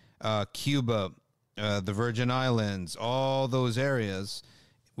hit Cuba, the Virgin Islands, all those areas,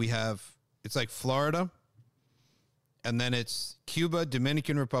 it's like Florida, and then it's Cuba,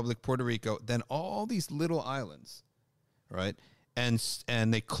 Dominican Republic, Puerto Rico, then all these little islands, right? And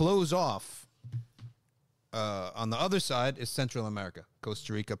they close off. On the other side is Central America,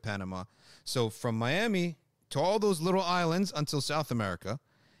 Costa Rica, Panama. So from Miami to all those little islands until South America,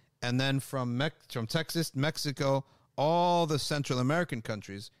 and then from Texas, Mexico, all the Central American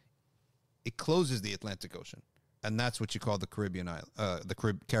countries, it closes the Atlantic Ocean, and that's what you call the Caribbean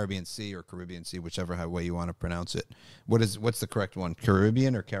Caribbean Sea or Caribbean Sea, whichever way you want to pronounce it. What's the correct one?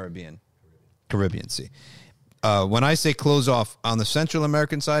 Caribbean or Caribbean? Caribbean Sea. When I say close off on the Central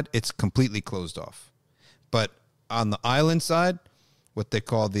American side, it's completely closed off. But on the island side, what they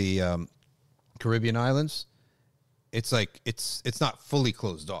call the Caribbean islands, it's like it's not fully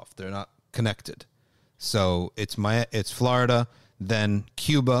closed off. They're not connected. So it's Florida, then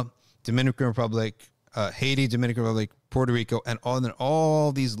Cuba, Dominican Republic, Haiti, Dominican Republic, Puerto Rico, and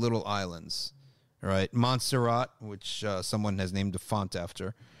all these little islands, right? Montserrat, which someone has named a font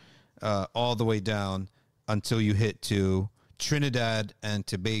after, all the way down until you hit to Trinidad and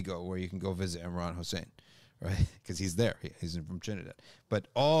Tobago, where you can go visit Imran Hussein, right? Because he's there. He's from Trinidad. But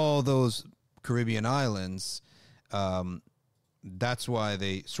all those Caribbean islands, that's why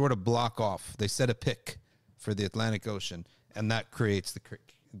they sort of block off. They set a pick for the Atlantic Ocean, and that creates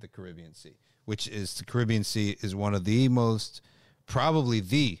the Caribbean Sea, which is the Caribbean Sea is one of the most, probably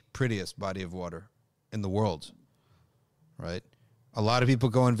the prettiest body of water in the world, right? A lot of people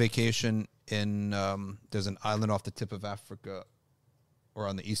go on vacation in, there's an island off the tip of Africa or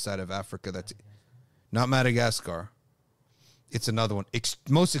on the east side of Africa that's not Madagascar. It's another one.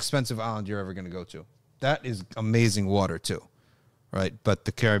 Most expensive island you're ever going to go to. That is amazing water too, right? But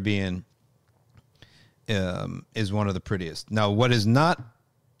the Caribbean is one of the prettiest. Now, what is not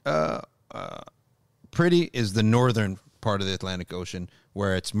pretty is the northern part of the Atlantic Ocean,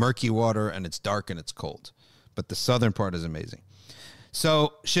 where it's murky water and it's dark and it's cold. But the southern part is amazing.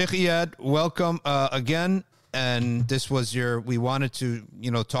 So, Sheikh Iyad, welcome again. And this was we wanted to,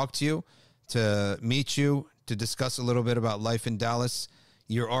 talk to you, to meet you, to discuss a little bit about life in Dallas,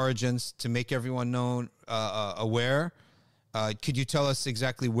 your origins, to make everyone aware. Could you tell us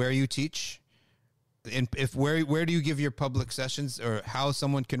exactly where you teach? And where do you give your public sessions, or how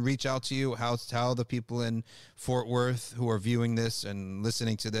someone can reach out to you? How the people in Fort Worth who are viewing this and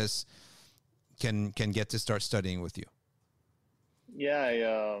listening to this can get to start studying with you?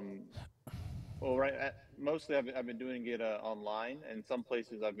 Yeah, mostly I've been doing it online, and some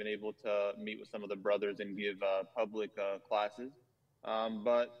places I've been able to meet with some of the brothers and give public classes.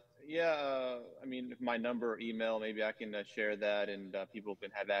 But yeah, I mean, if my number or email, maybe I can share that, and people can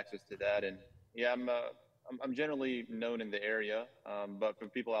have access to that. And yeah, I'm generally known in the area, but for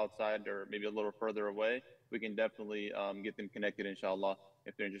people outside or maybe a little further away, we can definitely get them connected, inshallah,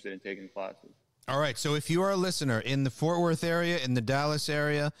 if they're interested in taking classes. All right. So if you are a listener in the Fort Worth area, in the Dallas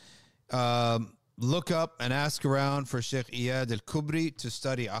area, look up and ask around for Sheikh Iyad al-Kubri to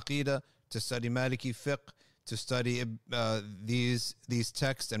study Aqidah, to study Maliki fiqh, to study these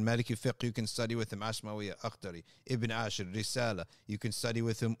texts. And Maliki fiqh, you can study with him Ashmawiya, Akhtari, Ibn Ashir, Risala. You can study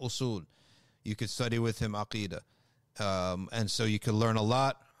with him Usul. You could study with him Aqidah. And so you can learn a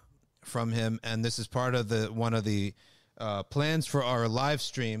lot from him. And this is part of one of the plans for our live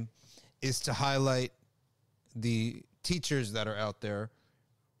stream, is to highlight the teachers that are out there.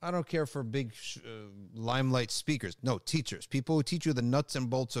 I don't care for big limelight speakers. No, teachers. People who teach you the nuts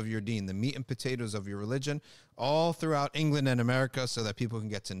and bolts of your deen, the meat and potatoes of your religion, all throughout England and America, so that people can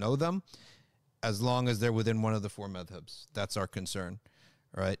get to know them, as long as they're within one of the four madhabs. That's our concern.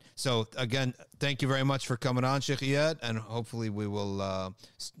 All right. So, again, thank you very much for coming on, Sheikh Iyad, and hopefully we will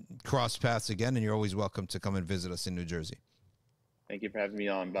cross paths again, and you're always welcome to come and visit us in New Jersey. Thank you for having me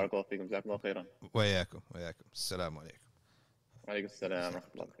on. Barakallahu feekum. Jazakumullah khairan. Wa yakum. Assalamu alaikum. Wa alaikum assalam wa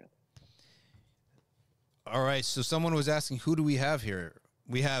rahmatullahi wa barakatuh. All right. So someone was asking, who do we have here?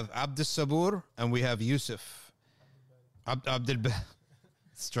 We have Abdus Sabur and we have Yusuf. Abdul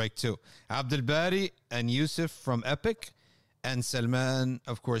Strike two. Abdul Bari and Yusuf from Epic. And Salman,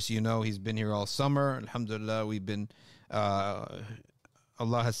 of course, he's been here all summer. Alhamdulillah, we've been, Allah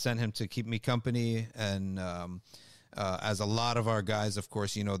has sent him to keep me company. And as a lot of our guys, of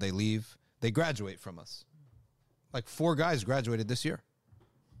course, they leave. They graduate from us. Like 4 guys graduated this year,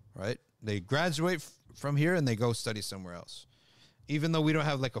 right? They graduate from here and they go study somewhere else. Even though we don't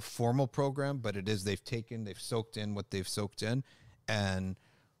have like a formal program, but they've soaked in what they've soaked in. And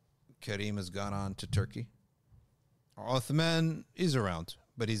Kareem has gone on to Turkey. Uthman is around,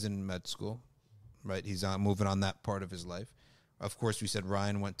 but he's in med school, right? He's moving on that part of his life. Of course, we said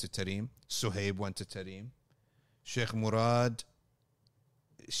Ryan went to Tarim. Suhaib went to Tarim. Sheikh Murad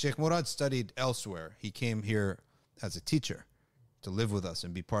studied elsewhere. He came here as a teacher to live with us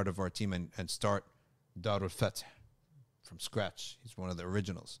and be part of our team and start Darul Fath from scratch. He's one of the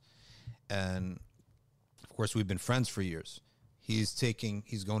originals. And, of course, we've been friends for years. He's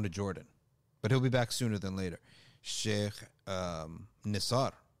going to Jordan, but he'll be back sooner than later. Sheikh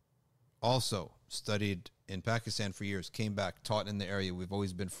Nisar also studied in Pakistan for years, came back, taught in the area. We've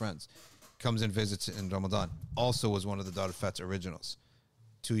always been friends. Comes and visits in Ramadan. Also was one of the Darul Fath originals.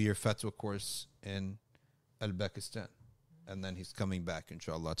 2-year fatwa course in Uzbekistan. And then he's coming back,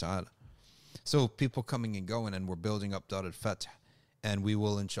 inshallah ta'ala. So people coming and going, and we're building up Darul Fath. And we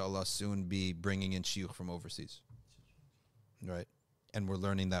will, inshallah, soon be bringing in shuyukh from overseas. Right? And we're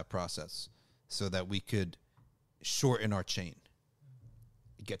learning that process so that we could shorten our chain,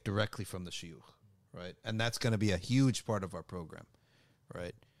 get directly from the shuyukh, right? And that's going to be a huge part of our program,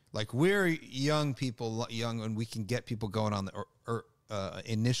 right? Like we're young people, and we can get people going on the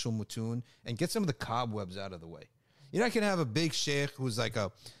initial mutun and get some of the cobwebs out of the way. You're not going to have a big sheikh who's like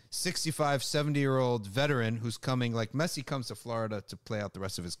a 65, 70-year-old veteran who's coming, like Messi comes to Florida to play out the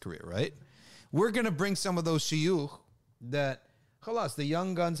rest of his career, right? We're going to bring some of those shuyukh that, khalas, the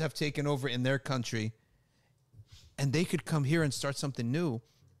young guns have taken over in their country, and they could come here and start something new,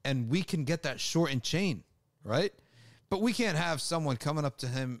 and we can get that shortened chain, right? But we can't have someone coming up to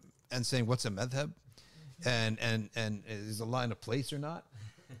him and saying, what's a madhab? And is a line of place or not?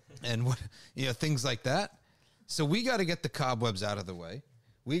 And what, things like that. So we got to get the cobwebs out of the way.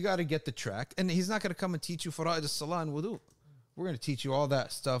 We got to get the track. And he's not going to come and teach you fara'id as-salah and wudu. We're going to teach you all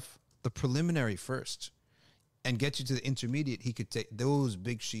that stuff, the preliminary first, and get you to the intermediate. He could take, those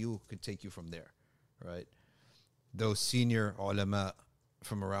big shuyukh could take you from there, right? Those senior ulama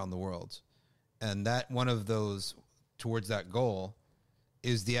from around the world. And that one of those towards that goal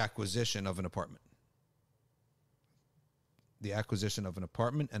is the acquisition of an apartment. The acquisition of an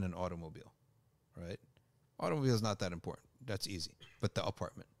apartment and an automobile, right? Automobile is not that important. That's easy. But the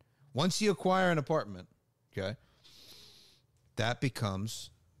apartment. Once you acquire an apartment, okay, that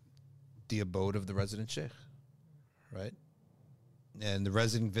becomes the abode of the resident sheikh, right? And the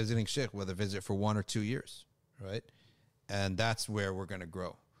resident visiting sheikh, whether visit for 1 or 2 years, right? And that's where we're going to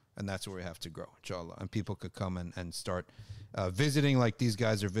grow. And that's where we have to grow, inshallah. And people could come and start visiting like these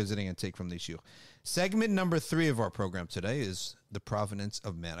guys are visiting and take from these shuyukh. Segment number 3 of our program today is the provenance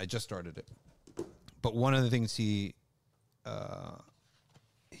of man. I just started it. But one of the things he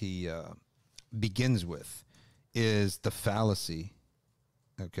begins with is the fallacy,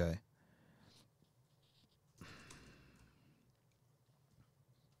 okay?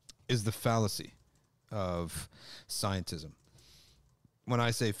 Is the fallacy of scientism. When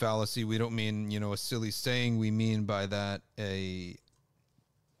I say fallacy, we don't mean, a silly saying. We mean by that a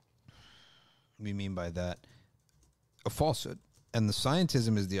falsehood. And the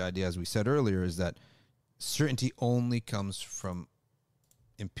scientism is the idea, as we said earlier, is that certainty only comes from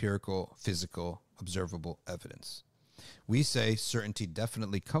empirical, physical, observable evidence. We say certainty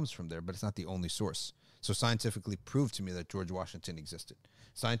definitely comes from there, but it's not the only source. So scientifically prove to me that George Washington existed.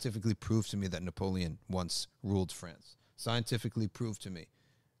 Scientifically prove to me that Napoleon once ruled France. Scientifically prove to me,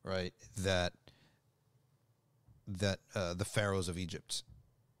 right, that the pharaohs of Egypt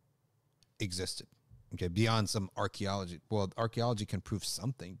existed. Okay, beyond some archaeology. Well, archaeology can prove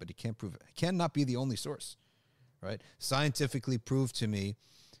something, but it cannot be the only source, right? Scientifically prove to me,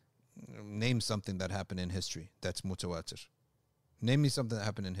 name something that happened in history that's mutawatir. Name me something that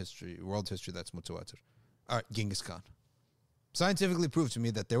happened in history, world history, that's mutawatir. All right, Genghis Khan. Scientifically prove to me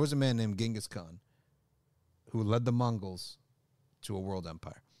that there was a man named Genghis Khan who led the Mongols to a world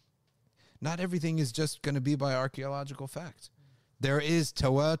empire. Not everything is just going to be by archaeological fact. There is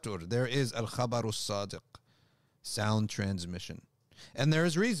tawatur, there is al-khabaru sadiq, sound transmission. And there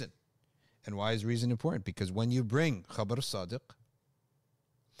is reason. And why is reason important? Because when you bring khabar sadiq,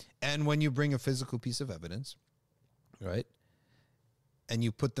 and when you bring a physical piece of evidence, right, and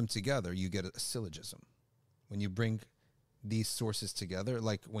you put them together, you get a syllogism. When you bring these sources together,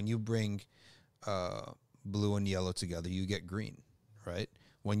 like when you bring blue and yellow together, you get green, right?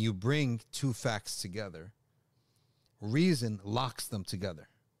 When you bring two facts together, reason locks them together.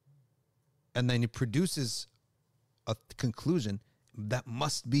 And then it produces a conclusion that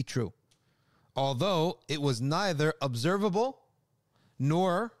must be true. Although it was neither observable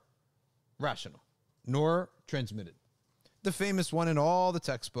nor rational, nor transmitted. The famous one in all the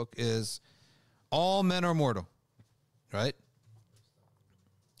textbook is all men are mortal, right?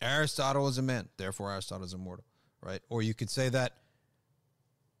 Aristotle is a man, therefore Aristotle is immortal, right? Or you could say that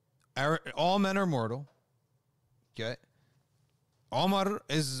all men are mortal, okay? Omar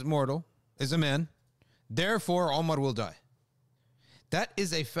is mortal, is a man, therefore Omar will die. That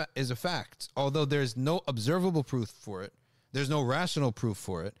is a fact, although there's no observable proof for it, there's no rational proof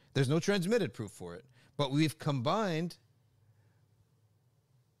for it, there's no transmitted proof for it, but we've combined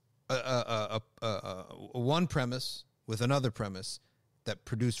one premise with another premise that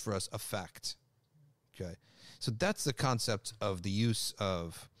produced for us a fact. Okay, so that's the concept of the use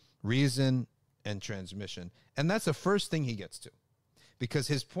of reason and transmission, and that's the first thing he gets to, because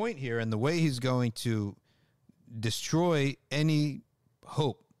his point here and the way he's going to destroy any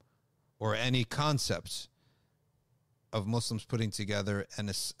hope or any concept of Muslims putting together an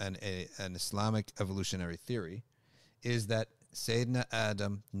Islamic evolutionary theory is that Sayyidina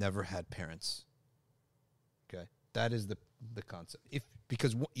Adam never had parents. Okay, that is the concept.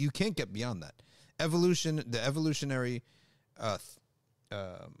 Because you can't get beyond that. Evolution, the evolutionary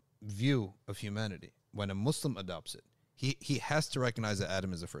view of humanity, when a Muslim adopts it, He has to recognize that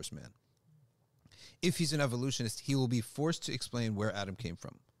Adam is the first man. If he's an evolutionist, he will be forced to explain where Adam came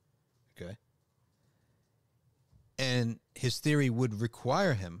from. Okay? And his theory would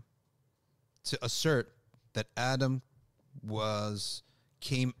require him to assert that Adam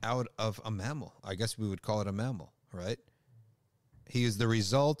came out of a mammal. I guess we would call it a mammal, right? He is the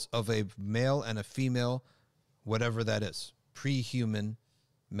result of a male and a female, whatever that is, pre-human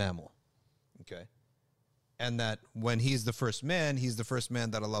mammal. Okay? And that when he's the first man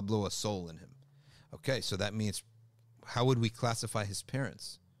that Allah blew a soul in him. Okay, so that means, how would we classify his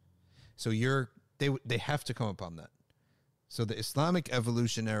parents? So they have to come upon that. So the Islamic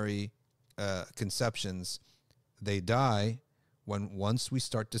evolutionary conceptions, they die once we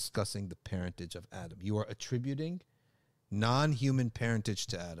start discussing the parentage of Adam. You are attributing non-human parentage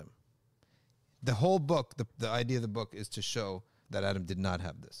to Adam. The whole book, the idea of the book is to show that Adam did not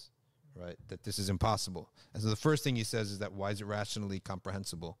have this, right? That this is impossible. And so the first thing he says is that why is it rationally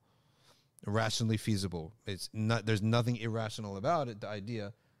comprehensible? Rationally feasible. It's not. There's nothing irrational about it. The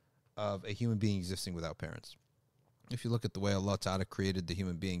idea of a human being existing without parents. If you look at the way Allah Ta'ala created the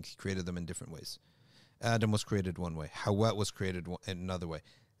human beings, He created them in different ways. Adam was created one way. Hawa was created in another way.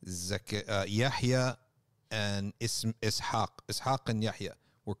 Yahya and Ishaq and Yahya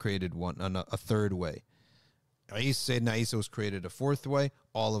were created a third way. Sayyidina Isa was created a fourth way.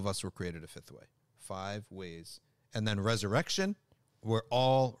 All of us were created a fifth way. 5 ways. And then resurrection. We're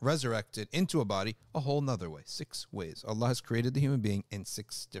all resurrected into a body a whole nother way. 6 ways. Allah has created the human being in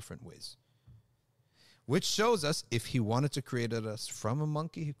 6 different ways. Which shows us if He wanted to create us from a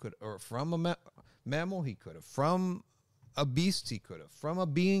monkey, He could, or from a mammal, He could have. From a beast, He could have. From a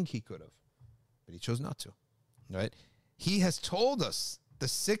being, He could have. But He chose not to. Right? He has told us the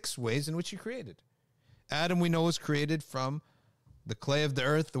 6 ways in which He created. Adam, we know, was created from the clay of the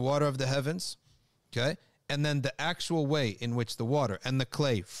earth, the water of the heavens. Okay? And then the actual way in which the water and the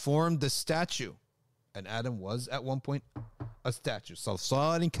clay formed the statue. And Adam was at one point a statue.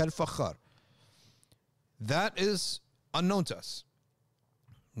 Salsalin kal-fakhar. That is unknown to us.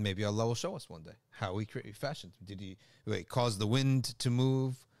 Maybe Allah will show us one day how He fashioned. Did He cause the wind to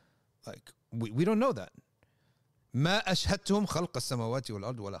move? Like we don't know that. ما أشهدتهم خلق السماوات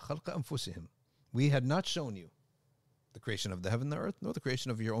والأرض ولا خلق أنفسهم. We had not shown you the creation of the heaven and the earth, nor the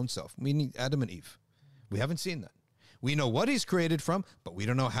creation of your own self. Meaning Adam and Eve. We haven't seen that. We know what He's created from, but we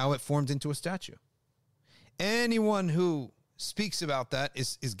don't know how it formed into a statue. Anyone who speaks about that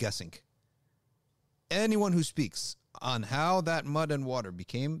is guessing. Anyone who speaks on how that mud and water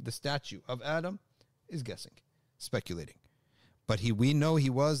became the statue of Adam is guessing, speculating. But we know He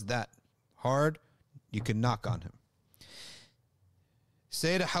was that hard, you can knock on Him.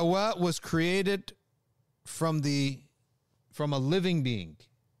 Sayyidah Hawa was created from a living being,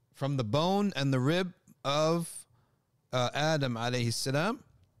 from the bone and the rib of Adam alayhi salam,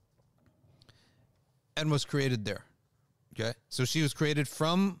 and was created there. Okay, so she was created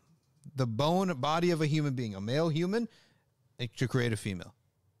from the body of a human being, a male human, to create a female.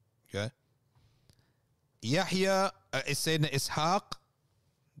 Okay, Yahya is Sayyidina Ishaq,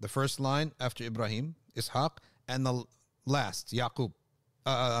 the first line after Ibrahim, Ishaq, and the last Yaqub.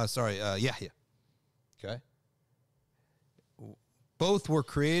 Yahya. Okay, both were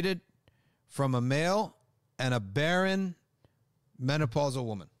created from a male and a barren menopausal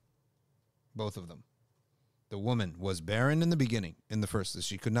woman. Both of them. The woman was barren in the beginning, in the first.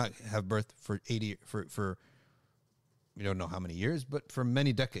 She could not have birth for we don't know how many years, but for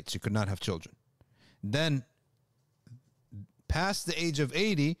many decades, she could not have children. Then, past the age of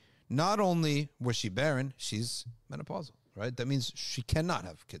 80, not only was she barren, she's menopausal, right? That means she cannot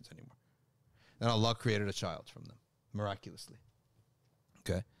have kids anymore. And Allah created a child from them, miraculously.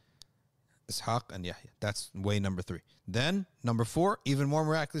 Okay? Ishaq and Yahya. That's way number 3. Then, number 4, even more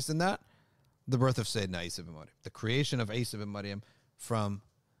miraculous than that, the birth of Sayyidina Isa ibn Maryam. The creation of Isa ibn Maryam from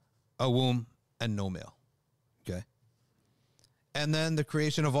a womb and no male. Okay? And then the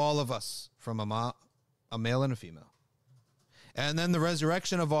creation of all of us from a male and a female. And then the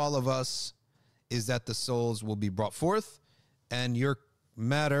resurrection of all of us is that the souls will be brought forth and your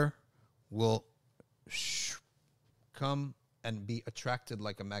matter will come and be attracted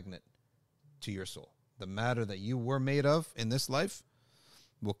like a magnet to your soul. The matter that you were made of in this life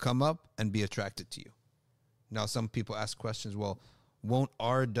will come up and be attracted to you. Now, some people ask questions, well, won't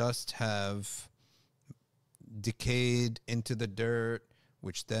our dust have decayed into the dirt,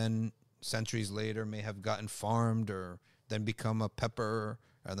 which then centuries later may have gotten farmed or then become a pepper,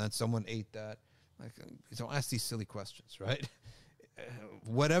 and then someone ate that? Like, don't ask these silly questions, right?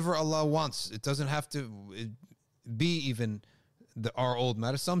 Whatever Allah wants, it doesn't have to be even our old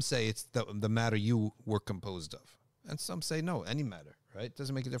matter. Some say it's the matter you were composed of, And some say no, any matter, right?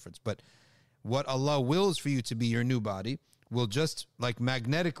 Doesn't make a difference. But what Allah wills for you to be your new body will just like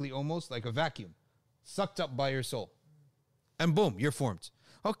magnetically, almost like a vacuum, sucked up by your soul. And boom, you're formed.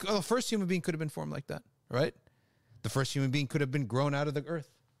 Okay, the first human being could have been formed like that, right? The first human being could have been grown out of the earth,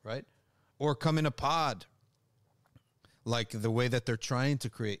 right? Or come in a pod, like the way that they're trying to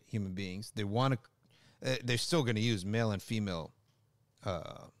create human beings. They want to, they're still going to use male and female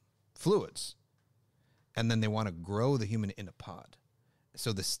fluids. And then they want to grow the human in a pod.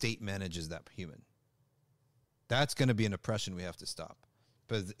 So the state manages that human. That's going to be an oppression we have to stop.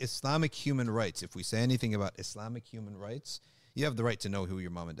 But Islamic human rights, if we say anything about Islamic human rights, you have the right to know who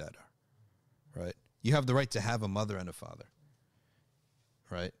your mom and dad are, right? You have the right to have a mother and a father,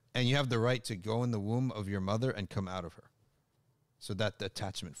 right? And you have the right to go in the womb of your mother and come out of her. So that the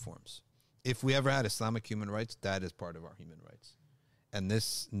attachment forms. If we ever had Islamic human rights, that is part of our human rights. And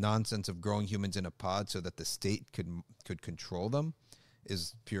this nonsense of growing humans in a pod so that the state could control them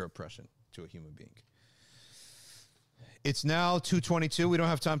is pure oppression to a human being. It's now 2:22. We don't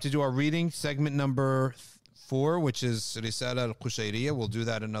have time to do our reading. Segment number 4, which is Risala al-Qushayriya. We'll do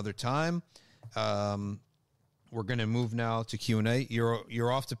that another time. We're going to move now to Q&A.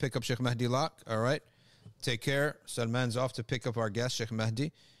 You're off to pick up Sheikh Mahdi Laq. All right. Take care. Salman's off to pick up our guest, Sheikh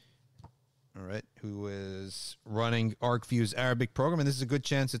Mahdi. All right. Who is running ArcView's Arabic program. And this is a good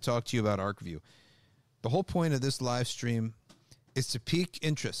chance to talk to you about ArcView. The whole point of this live stream is to pique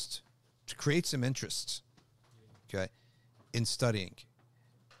interest, to create some interest, okay, in studying.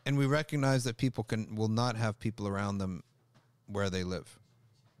 And we recognize that people will not have people around them where they live.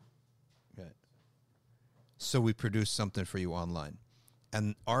 Okay. So we produce something for you online.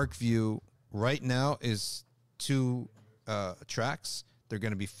 And ArcView right now is 2 tracks. They're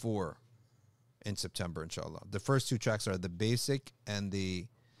going to be 4 in September, inshallah. The first 2 tracks are the basic and the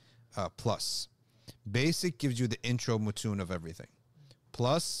plus. Basic gives you the intro mutun of everything.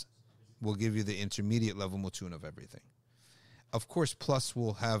 Plus will give you the intermediate level mutun of everything. Of course, plus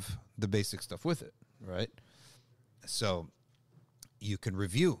will have the basic stuff with it, right? So you can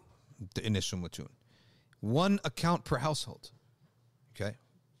review the initial mutun. 1 account per household, okay?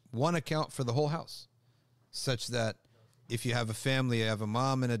 1 account for the whole house, such that if you have a family, you have a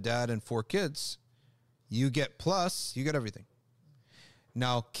mom and a dad and 4 kids, you get plus, you get everything.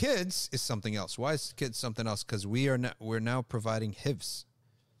 Now, kids is something else. Why is kids something else? Because we're now providing hifz,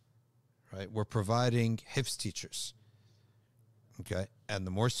 right? We're providing hifz teachers, okay? And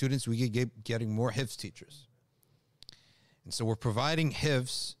the more students we get, getting more hifz teachers. And so we're providing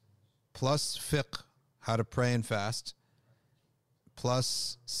hifz plus fiqh, how to pray and fast,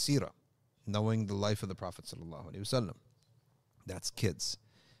 plus seerah, knowing the life of the Prophet sallallahu alaihi wasallam. That's kids.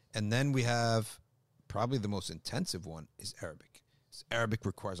 And then we have probably the most intensive one is Arabic. Arabic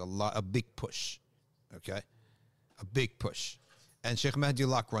requires a big push, okay? A big push. And Sheikh Mahdi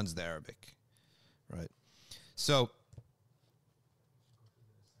Laq runs the Arabic, right? So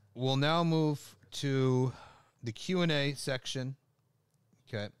we'll now move to the Q&A section,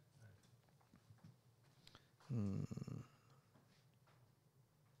 okay?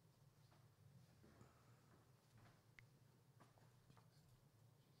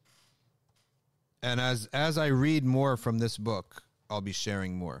 And as I read more from this book, I'll be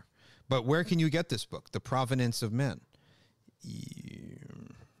sharing more. But where can you get this book? The Provenance of Man.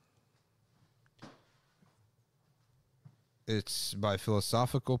 It's by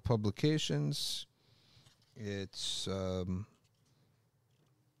Philosophical Publications. It's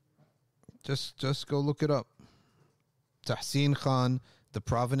just go look it up. Tahsin Khan, The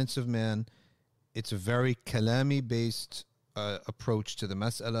Provenance of Man. It's a very kalami-based approach to the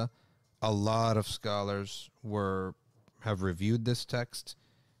mas'ala. A lot of scholars have reviewed this text.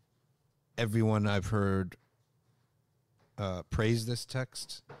 Everyone I've heard praise this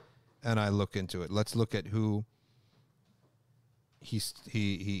text, and I look into it. Let's look at who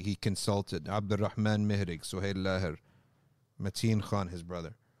he consulted. Abdurrahman Mihrig, Suhail Lahir, Mateen Khan, his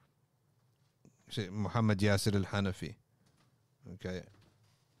brother, Muhammad Yasir al-Hanafi, okay,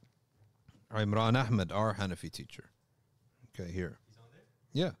 Imran Ahmed, our Hanafi teacher, okay, here. He's on there?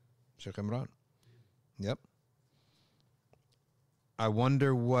 Yeah, Sheikh Imran. Yep. I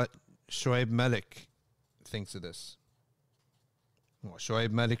wonder what Shoaib Malik thinks of this. Well,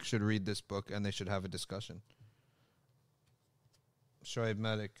 Shoaib Malik should read this book and they should have a discussion. Shoaib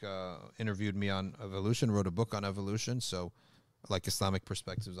Malik interviewed me on evolution, wrote a book on evolution, so like Islamic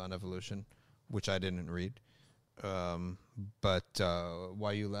perspectives on evolution, which I didn't read. But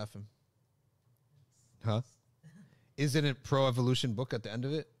why are you laughing? Huh? Isn't it pro-evolution book at the end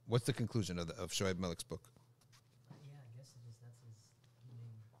of it? What's the conclusion of Shoaib Malik's book? Yeah, I guess it is. That's his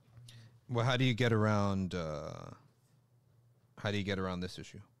main argument. Well, how do you get around How do you get around this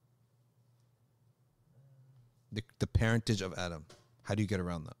issue? The parentage of Adam. How do you get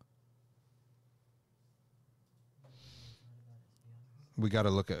around that? We got to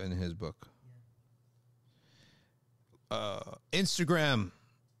look at it in his book. Instagram.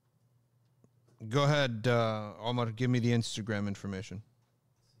 Go ahead, Omar. Give me the Instagram information.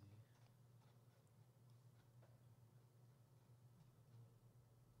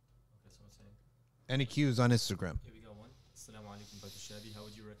 Any cues on Instagram? Here we go. One. Assalamu alaikum, Dr. Shadee. How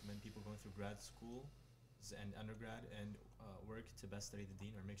would you recommend people going through grad school and undergrad and work to best study the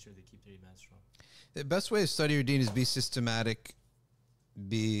deen or make sure they keep their iman strong? The best way to study your deen is be systematic.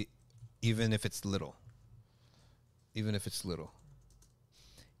 Even if it's little. Even if it's little.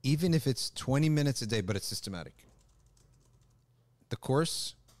 Even if it's 20 minutes a day, but it's systematic. The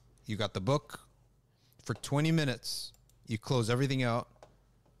course, you got the book. For 20 minutes, you close everything out.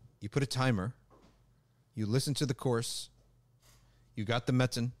 You put a timer. You listen to the course. You got the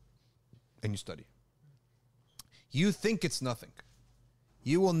metin. And you study. You think it's nothing.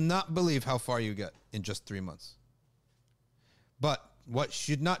 You will not believe how far you get in just 3 months. But what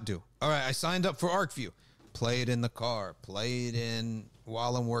should not do? All right, I signed up for ArcView. Play it in the car. Play it in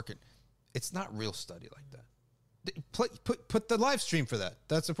while I'm working. It's not real study like that. Put the live stream for that.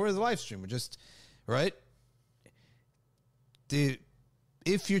 That's the point of the live stream. We're just, right?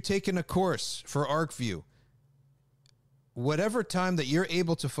 If you're taking a course for ArcView, whatever time that you're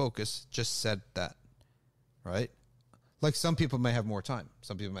able to focus, just set that, right? Like some people may have more time.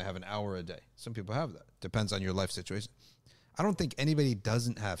 Some people may have an hour a day. Some people have that. Depends on your life situation. I don't think anybody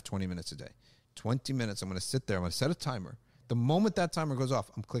doesn't have 20 minutes a day. 20 minutes, I'm going to sit there. I'm going to set a timer. The moment that timer goes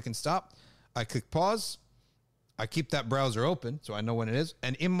off, I'm clicking stop. I click pause. I keep that browser open so I know when it is.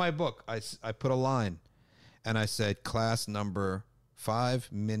 And in my book, I put a line. And I said, class number 5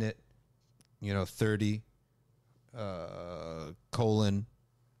 minute, 30, colon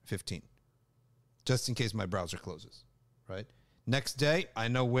 15. Just in case my browser closes, right? Next day, I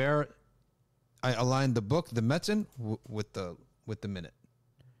know where I aligned the book, the metin, with the minute.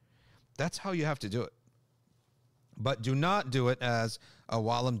 That's how you have to do it. But do not do it as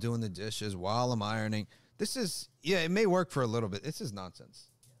while I'm doing the dishes, while I'm ironing. This is, it may work for a little bit. This is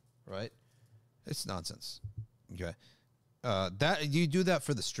nonsense, right? It's nonsense. Okay. That you do that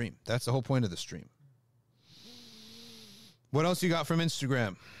for the stream. That's the whole point of the stream. What else you got from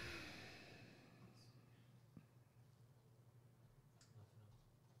Instagram?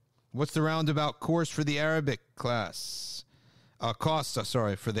 What's the roundabout course for the Arabic class? Cost,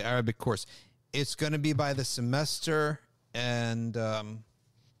 for the Arabic course. It's going to be by the semester, and I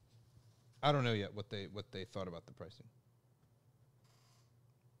don't know yet what they thought about the pricing.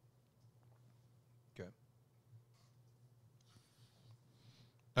 Okay.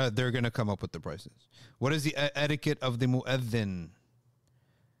 They're going to come up with the prices. What is the etiquette of the mu'adhin?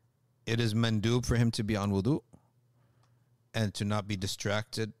 It is mandub for him to be on wudu and to not be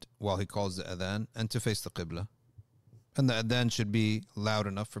distracted while he calls the adhan and to face the qibla. And the adhan should be loud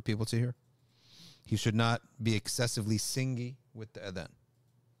enough for people to hear. He should not be excessively singy with the adhan.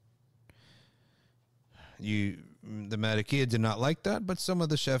 The Malikiyya did not like that, but some of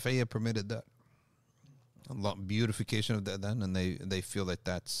the Shafi'iyya permitted that. A lot beautification of the adhan, and they feel that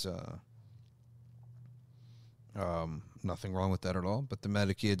that's nothing wrong with that at all. But the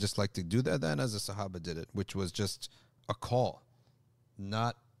Malikiyya just like to do the adhan as the Sahaba did it, which was just a call,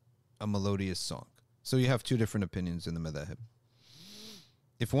 not a melodious song. So you have two different opinions in the madhahib.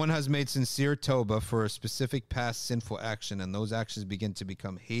 If one has made sincere tawbah for a specific past sinful action and those actions begin to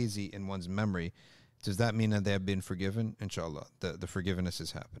become hazy in one's memory, does that mean that they have been forgiven? Inshallah, the forgiveness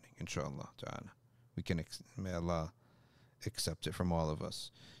is happening. Inshallah ta'ala. May Allah accept it from all of us.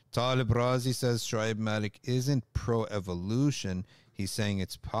 Talib Razi says Shu'aib Malik isn't pro-evolution. He's saying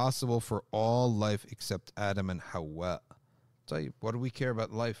it's possible for all life except Adam and Hawa. Tell you, what do we care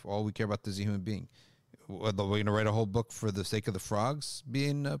about life? All we care about is a human being. We're going to write a whole book for the sake of the frogs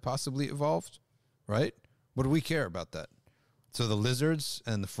being possibly evolved, right? What do we care about that? So the lizards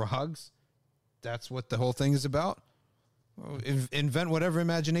and the frogs, that's what the whole thing is about? Invent whatever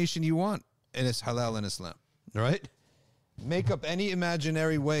imagination you want, and it's halal in Islam, right? Make up any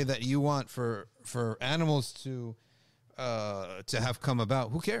imaginary way that you want for animals to have come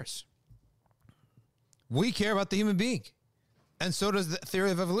about. Who cares? We care about the human being, and so does the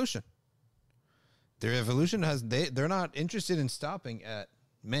theory of evolution. Theory of evolution they're not interested in stopping at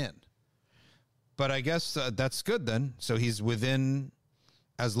man, but I guess that's good then. So he's within,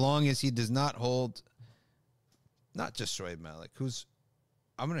 as long as he does not hold. Not just Shu'aib Malik,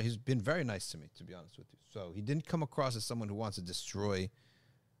 he's been very nice to me, to be honest with you. So he didn't come across as someone who wants to destroy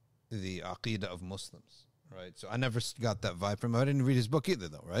the aqidah of Muslims, right? So I never got that vibe from him. I didn't read his book either,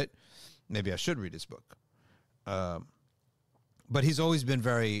 though, right? Maybe I should read his book. But he's always been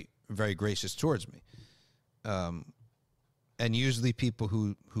very, very gracious towards me. And usually people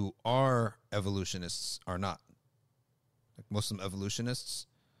who are evolutionists are not. Like Muslim evolutionists.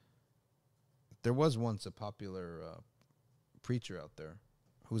 There was once a popular preacher out there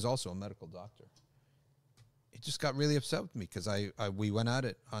who was also a medical doctor. He just got really upset with me because we went at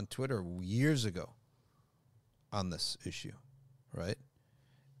it on Twitter years ago on this issue, right?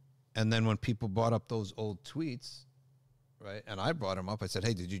 And then when people brought up those old tweets, right, and I brought him up, I said,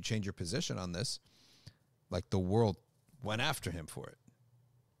 hey, did you change your position on this? Like the world went after him for it.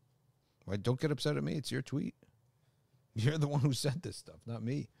 Right? Don't get upset at me. It's your tweet. You're the one who said this stuff, not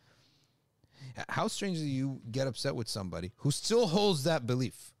me. How strange do you get upset with somebody who still holds that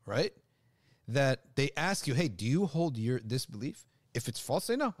belief, right? That they ask you, hey, do you hold this belief? If it's false,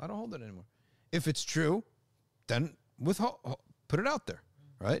 say, no, I don't hold it anymore. If it's true, then put it out there,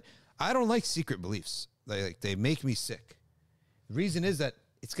 right? I don't like secret beliefs. They make me sick. The reason is that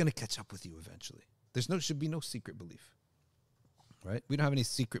it's going to catch up with you eventually. Should be no secret belief, right? We don't have any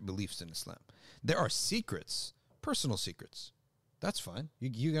secret beliefs in Islam. There are secrets, personal secrets. That's fine.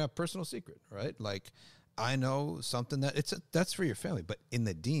 You can have personal secret, right? Like, I know something that's for your family. But in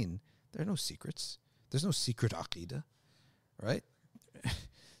the deen, there are no secrets. There's no secret aqidah, right?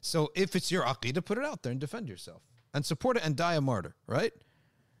 So if it's your aqidah, put it out there and defend yourself. And support it and die a martyr, right?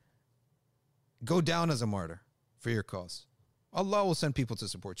 Go down as a martyr for your cause. Allah will send people to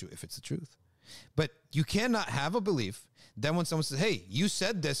support you if it's the truth. But you cannot have a belief. Then when someone says, hey, you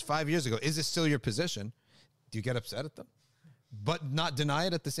said this 5 years ago, is it still your position? Do you get upset at them? But not deny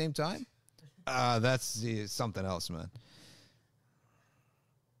it at the same time? That's something else, man.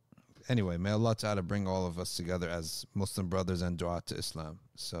 Anyway, may Allah Ta'ala bring all of us together as Muslim brothers and dua to Islam.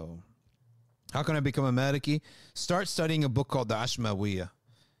 So, how can I become a Maliki? Start studying a book called the Ashmawiyya.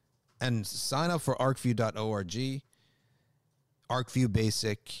 And sign up for arcview.org, ArcView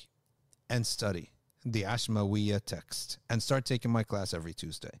Basic, and study the Ashmawiyya text. And start taking my class every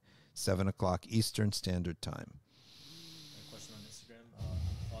Tuesday, 7 o'clock Eastern Standard Time. A question on Instagram.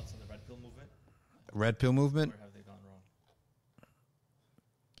 Thoughts on the Red Pill movement? Red Pill movement? Where have they gone wrong?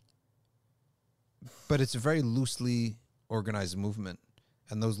 But it's a very loosely organized movement.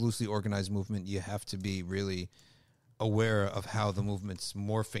 And those loosely organized movement, you have to be really aware of how the movement's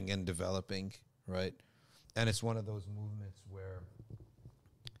morphing and developing, right? And it's one of those movements where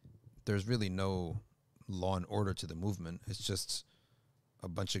there's really no law and order to the movement. It's just a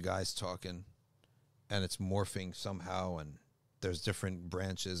bunch of guys talking, and it's morphing somehow, and there's different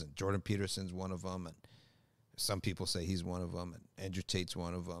branches, and Jordan Peterson's one of them, and some people say he's one of them, and Andrew Tate's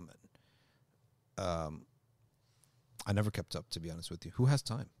one of them, and I never kept up, to be honest with you. Who has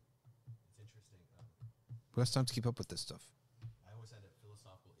time? It's interesting. Who has time to keep up with this stuff? I always had a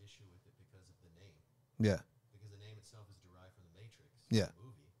philosophical issue with it because of the name. Yeah. Because the name itself is derived from the Matrix, Yeah. the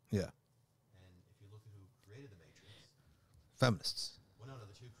movie. Yeah. And if you look at who created the Matrix, Feminists. well, no,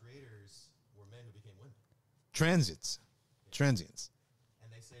 the two creators were men who became women. Transients. Transients.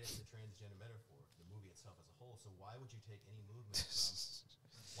 And they say it's a transgender metaphor, the movie itself as a whole. So why would you take any movement from,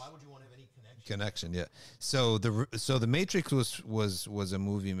 why would you want to have any connection? Yeah. So the Matrix was a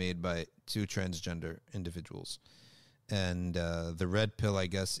movie made by two transgender individuals, and the red pill, I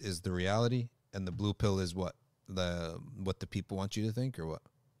guess, is the reality, and the blue pill is what the people want you to think, or what?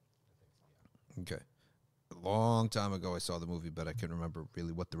 Okay. A long time ago, I saw the movie, but I can't remember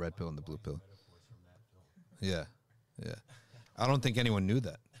really what the red pill and the blue pill. Yeah. I don't think anyone knew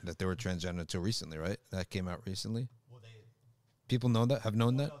that they were transgender until recently, right? That came out recently. Well, People know that, have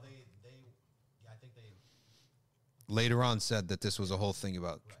known that. no, I think they. Later on, said that this was a whole thing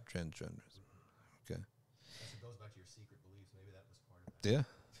about transgenders. Okay. It goes back to your secret beliefs. Maybe that was part of that. Yeah.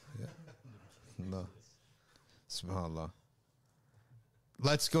 No. SubhanAllah.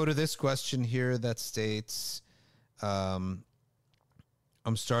 Let's go to this question here that states, I'm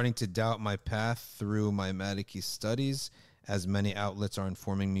starting to doubt my path through my Maliki studies, as many outlets are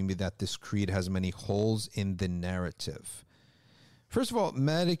informing me that this creed has many holes in the narrative. First of all, the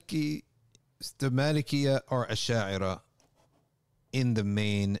Malikiya are Asha'ira in the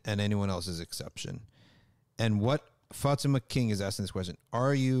main, and anyone else's exception. And what Fatima King is asking this question,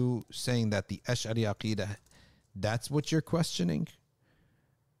 are you saying that the Ash'ari Aqidah, that's what you're questioning?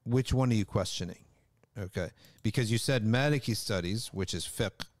 Which one are you questioning? Okay. Because you said Maliki studies, which is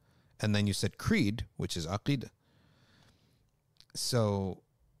fiqh, and then you said creed, which is Aqidah. So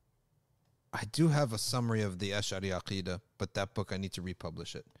I do have a summary of the Ash'ari Aqidah, but that book, I need to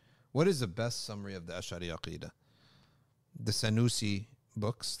republish it. What is the best summary of the Ash'ari Aqidah? The Sanusi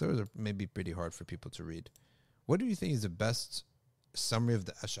books, those are maybe pretty hard for people to read. What do you think is the best summary of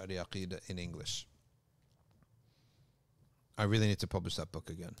the Ash'ari Aqidah in English? I really need to publish that book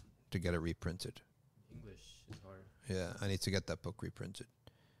again to get it reprinted. English is hard. Yeah, I need to get that book reprinted.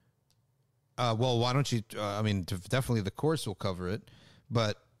 Well, why don't you? Definitely the course will cover it,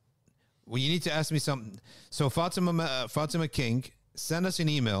 but you need to ask me something. So Fatima King, send us an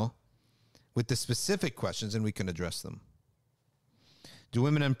email with the specific questions, and we can address them. Do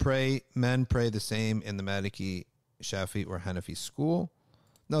women and men pray the same in the Maliki, Shafi, or Hanafi school?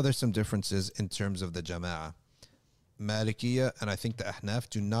 No, there's some differences in terms of the Jama'ah. Malikiya and I think the Ahnaf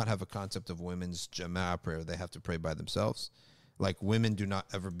do not have a concept of women's Jama'ah prayer. They have to pray by themselves. Like women do not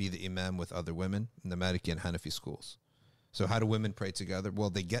ever be the imam with other women in the Maliki and Hanafi schools. So how do women pray together? Well,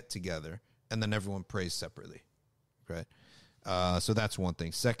 they get together and then everyone prays separately. Right? So that's one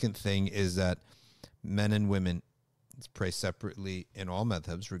thing. Second thing is that men and women pray separately in all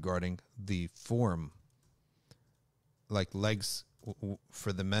madhabs regarding the form. Like legs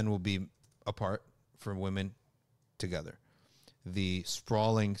for the men will be apart, for women together. The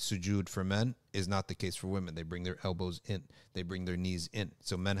sprawling sujood for men is not the case for women. They bring their elbows in. They bring their knees in.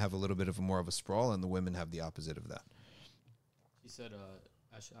 So men have a little bit of more of a sprawl, and the women have the opposite of that. She said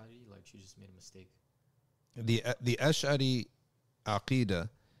Ash'ari, like she just made a mistake. The Ash'ari Aqidah,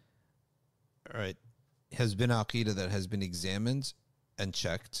 all right, has been Aqidah that has been examined and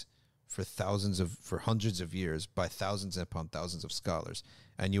checked for hundreds of years by thousands upon thousands of scholars.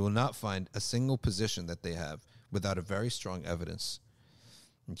 And you will not find a single position that they have without a very strong evidence.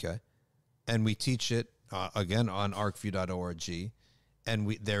 Okay? And we teach it, again, on arcview.org.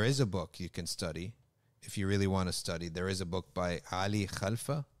 And there is a book you can study if you really want to study. There is a book by Ali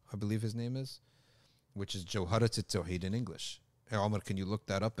Khalfa, I believe his name is, which is Jawharat al-Tawheed in English. Hey, Omar, can you look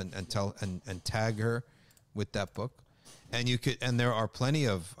that up and tag her with that book? And there are plenty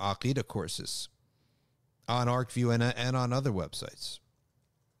of Aqidah courses on ArcView and on other websites.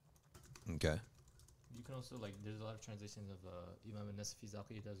 Okay. You can also, there's a lot of translations of Imam al-Nasafi's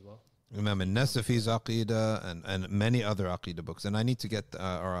Aqidah as well. Imam al-Nasafi's Aqidah and many other Aqidah books. And I need to get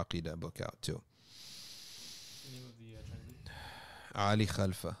our Aqidah book out too. What's the name of the translation? Ali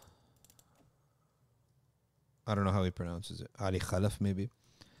Khalfa. I don't know how he pronounces it. Ali Khalaf, maybe.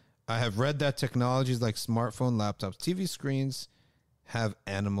 I have read that technologies like smartphone, laptops, TV screens have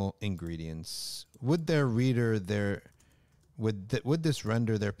animal ingredients. Would would this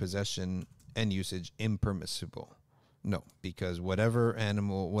render their possession and usage impermissible? No, because whatever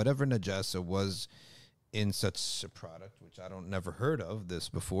najasa was in such a product, which I never heard of this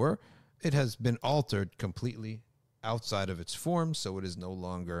before, it has been altered completely outside of its form, so it is no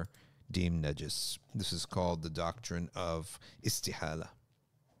longer deemed najis. This is called the doctrine of istihala.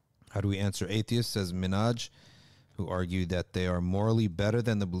 How do we answer atheists, says Minaj, who argue that they are morally better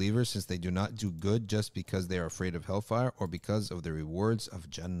than the believers since they do not do good just because they are afraid of hellfire or because of the rewards of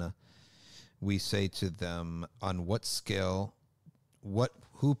Jannah? We say to them, on what scale,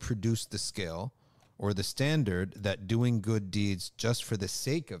 who produced the scale or the standard that doing good deeds just for the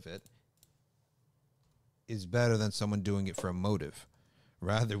sake of it is better than someone doing it for a motive?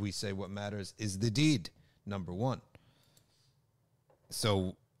 Rather, we say what matters is the deed, number one.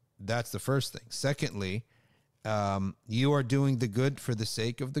 So that's the first thing. Secondly, you are doing the good for the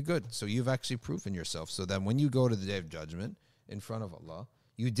sake of the good. So you've actually proven yourself. So that when you go to the day of judgment in front of Allah,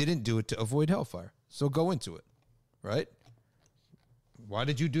 you didn't do it to avoid hellfire. So go into it, right? Why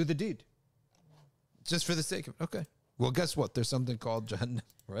did you do the deed? Just for the sake of it. Okay. Well, guess what? There's something called Jannah,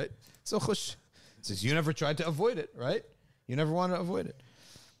 right? So khush. It says you never tried to avoid it, right? You never want to avoid it.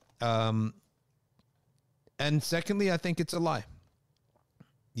 And secondly, I think it's a lie.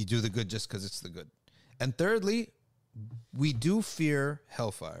 You do the good just because it's the good. And thirdly, we do fear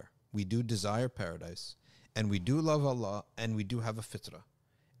hellfire. We do desire paradise. And we do love Allah. And we do have a fitrah.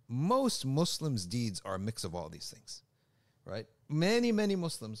 Most Muslims' deeds are a mix of all these things. Right? Many, many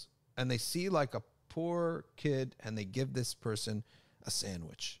Muslims. And they see like a poor kid and they give this person a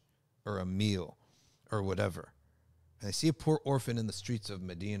sandwich or a meal or whatever. And they see a poor orphan in the streets of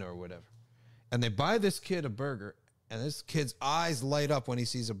Medina or whatever. And they buy this kid a burger. And this kid's eyes light up when he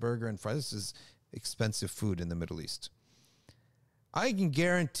sees a burger and fries. This is expensive food in the Middle East. I can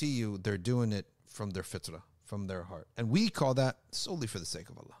guarantee you they're doing it from their fitrah, from their heart. And we call that solely for the sake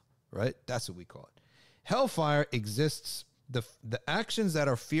of Allah, right? That's what we call it. Hellfire exists. The actions that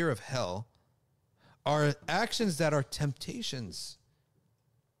are fear of hell are actions that are temptations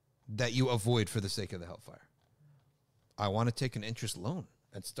that you avoid for the sake of the hellfire. I want to take an interest loan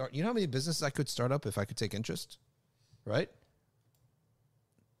and start. You know how many businesses I could start up if I could take interest? Right?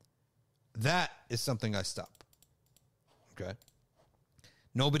 That is something I stop. Okay?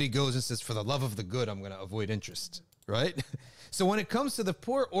 Nobody goes and says, for the love of the good, I'm going to avoid interest, right? So when it comes to the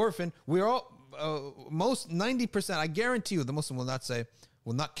poor orphan, we're all, most 90%, I guarantee you, the Muslim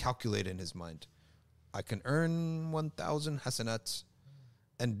will not calculate in his mind, I can earn 1,000 hasanats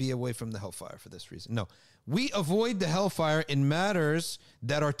and be away from the hellfire for this reason. No, we avoid the hellfire in matters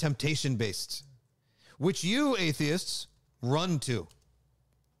that are temptation-based, which you atheists run to.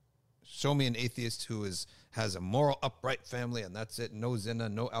 Show me an atheist who has a moral, upright family, and that's it. No zina,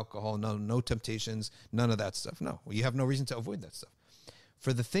 no alcohol, no temptations, none of that stuff. No, you have no reason to avoid that stuff.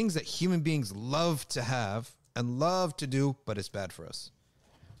 For the things that human beings love to have and love to do, but it's bad for us,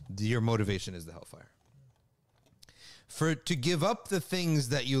 your motivation is the hellfire. To give up the things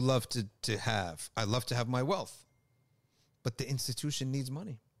that you love to have. I love to have my wealth, but the institution needs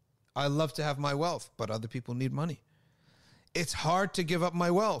money. I love to have my wealth, but other people need money. It's hard to give up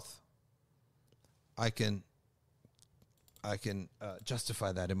my wealth. I can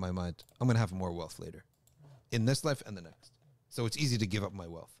justify that in my mind. I'm going to have more wealth later, in this life and the next. So it's easy to give up my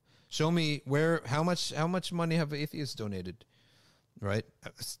wealth. Show me how much money have atheists donated, right?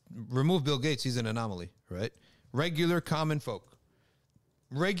 Remove Bill Gates, he's an anomaly, right? Regular common folk,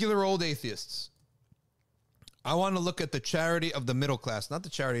 regular old atheists. I want to look at the charity of the middle class, not the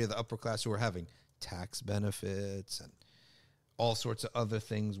charity of the upper class who are having tax benefits and all sorts of other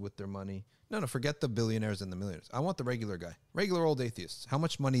things with their money. No, forget the billionaires and the millionaires. I want the regular guy, regular old atheists. How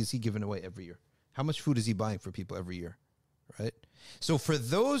much money is he giving away every year? How much food is he buying for people every year, right? So for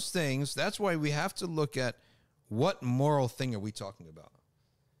those things, that's why we have to look at what moral thing are we talking about?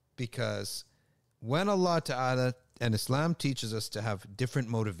 Because when Allah Ta'ala and Islam teaches us to have different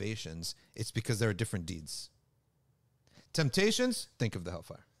motivations, it's because there are different deeds. Temptations, think of the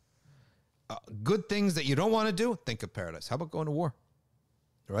hellfire. Good things that you don't want to do, think of paradise. How about going to war?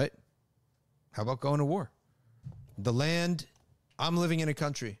 Right? How about going to war? The land, I'm living in a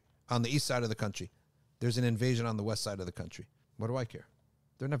country on the east side of the country. There's an invasion on the west side of the country. What do I care?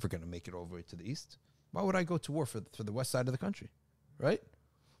 They're never going to make it all the way to the east. Why would I go to war for the west side of the country? Right?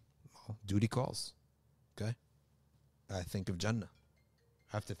 Well, duty calls. Okay? I think of Jannah.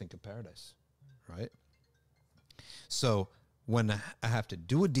 I have to think of paradise. Right? So when I have to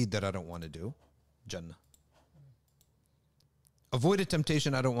do a deed that I don't want to do, Jannah. Avoid a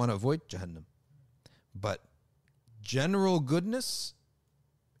temptation I don't want to avoid, Jahannam. But general goodness,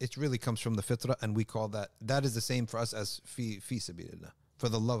 it really comes from the fitrah, and we call that is the same for us as fi sabilillah, for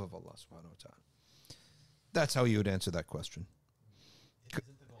the love of Allah subhanahu wa ta'ala. That's how you would answer that question.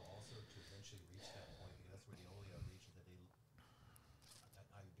 Isn't the goal also to eventually reach that point? Because that's where the awliya reach,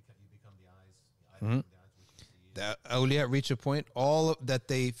 that you become the eyes, the eyes which you see. The awliya reach a point, that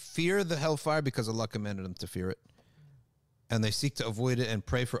they fear the hellfire because Allah commanded them to fear it. And they seek to avoid it and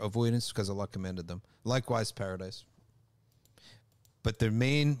pray for avoidance because Allah commanded them. Likewise, paradise. But their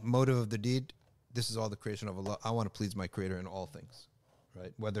main motive of the deed, this is all the creation of Allah. I want to please my Creator in all things,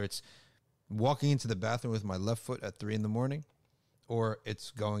 right? Whether it's walking into the bathroom with my left foot at 3 a.m, or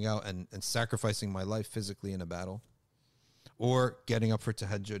it's going out and sacrificing my life physically in a battle, or getting up for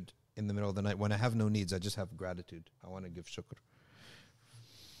tahajjud in the middle of the night. When I have no needs, I just have gratitude. I want to give shukr.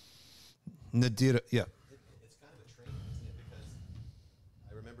 Nadira, yeah. It's kind of a training, isn't it? Because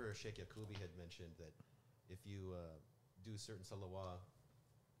I remember Sheikh Yaqubi had mentioned that if you do certain salawat,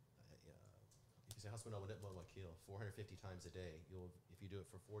 if you say Hasbunallah wa ni'mal wakil 450 times a day, if you do it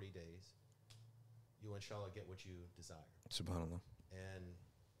for 40 days, you'll inshallah get what you desire. Subhanallah. And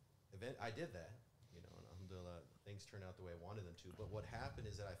I did that, and alhamdulillah, things turned out the way I wanted them to. But what happened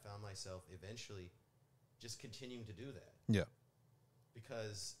is that I found myself eventually just continuing to do that. Yeah.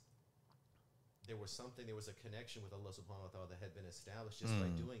 Because there was a connection with Allah subhanahu wa ta'ala that had been established just by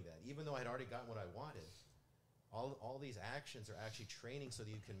doing that. Even though I'd already gotten what I wanted, all these actions are actually training so that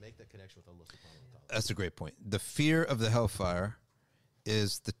you can make that connection with Allah subhanahu wa ta'ala. That's a great point. The fear of the hellfire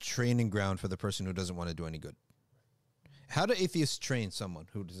is the training ground for the person who doesn't want to do any good. How do atheists train someone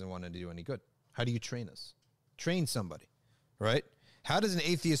who doesn't want to do any good? How do you train us? Train somebody, right? How does an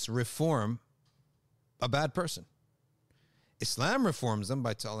atheist reform a bad person? Islam reforms them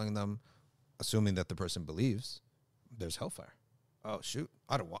by telling them, assuming that the person believes, there's hellfire. Oh, shoot.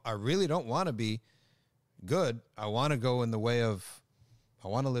 I really don't want to be good. I want to go in the way of, I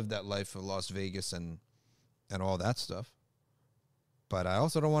want to live that life of Las Vegas and all that stuff. But I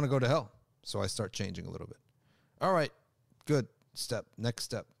also don't want to go to hell. So I start changing a little bit. All right, good step. Next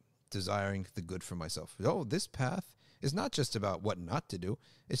step, desiring the good for myself. Oh, this path is not just about what not to do.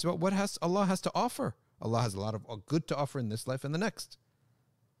 It's about what Allah has to offer. Allah has a lot of good to offer in this life and the next.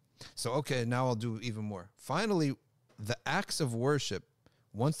 So, okay, now I'll do even more. Finally, the acts of worship,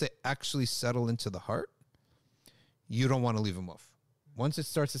 once they actually settle into the heart, you don't want to leave them off. Once it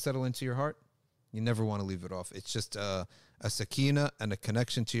starts to settle into your heart, you never want to leave it off. It's just a sakina and a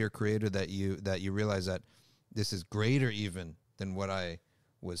connection to your Creator that you realize that this is greater even than what I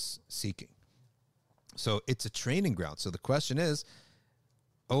was seeking. So it's a training ground. So the question is,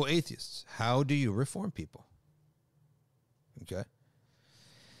 oh, atheists, how do you reform people? Okay.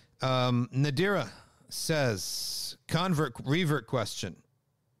 Nadira says, revert question.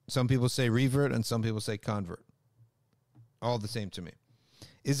 Some people say revert and some people say convert. All the same to me.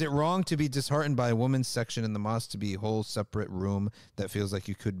 Is it wrong to be disheartened by a woman's section in the mosque to be a whole separate room that feels like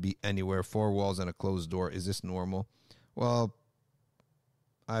you could be anywhere, 4 walls and a closed door? Is this normal? Well,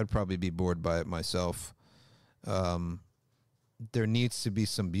 I'd probably be bored by it myself. There needs to be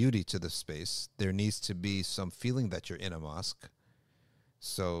some beauty to the space. There needs to be some feeling that you're in a mosque.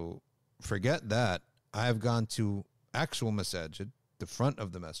 So forget that. I have gone to actual masajid, the front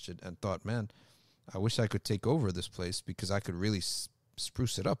of the masjid, and thought, man, I wish I could take over this place because I could really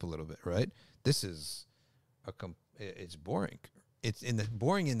spruce it up a little bit, right? This is it's boring. It's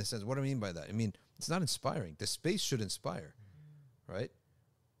boring in the sense, what do I mean by that? I mean, it's not inspiring. The space should inspire, right?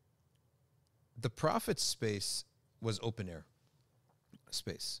 The Prophet's space was open air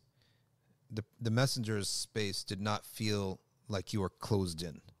space. The messenger's space did not feel like you were closed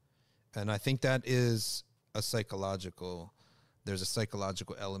in. And I think that is there's a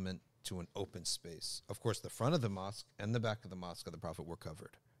psychological element to an open space. Of course, the front of the mosque and the back of the mosque of the Prophet were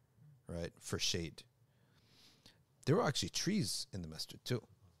covered, right, for shade. There were actually trees in the masjid too.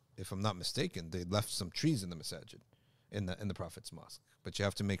 If I'm not mistaken, they left some trees in the masajid, in the Prophet's mosque. But you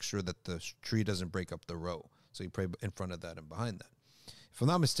have to make sure that the tree doesn't break up the row. So you pray in front of that and behind that. If I'm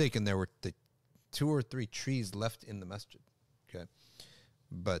not mistaken, there were 2 or 3 trees left in the masjid. Okay,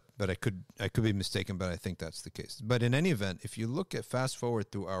 but I could be mistaken, but I think that's the case. But in any event, if you look at fast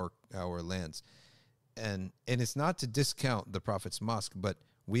forward through our lands, and it's not to discount the Prophet's mosque, but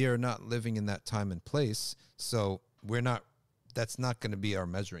we are not living in that time and place, so that's not going to be our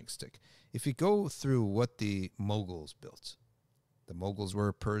measuring stick. If you go through what the Mughals built, the Mughals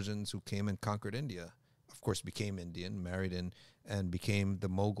were Persians who came and conquered India, of course became Indian, married in, and became the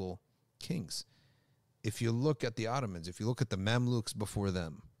Mughal kings. If you look at the Ottomans, if you look at the Mamluks before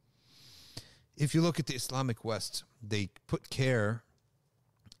them, if you look at the Islamic West, they put care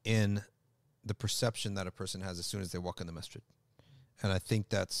in the perception that a person has as soon as they walk in the masjid. And I think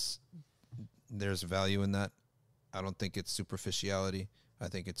there's value in that. I don't think it's superficiality. I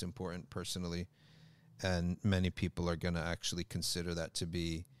think it's important personally. And many people are going to actually consider that to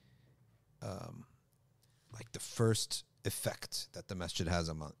be like the first effect that the masjid has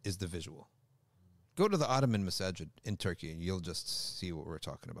on is the visual. Go to the Ottoman masajid in Turkey and you'll just see what we're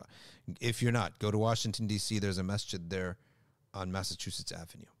talking about. If you're not, go to Washington, D.C. There's a masjid there on Massachusetts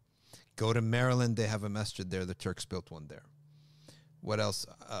Avenue. Go to Maryland. They have a masjid there. The Turks built one there. What else?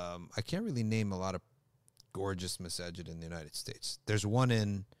 I can't really name a lot of gorgeous masajid in the United States. There's one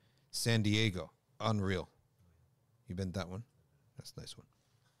in San Diego. Unreal. You been to that one? That's a nice one.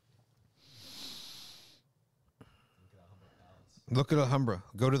 Look at Alhambra.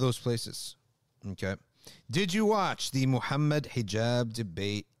 Go to those places. Okay. Did you watch the Muhammad hijab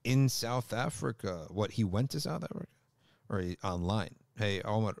debate in South Africa? What, he went to South Africa? Or online? Hey,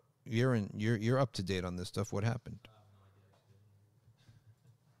 Omar, you're up to date on this stuff. What happened?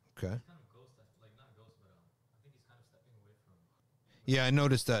 Okay. Yeah, I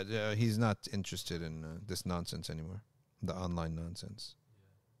noticed that he's not interested in this nonsense anymore, the online nonsense.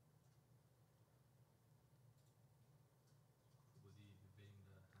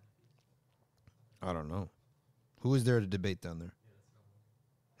 I don't know. Who is there to debate down there?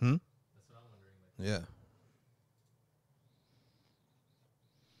 That's what I'm wondering.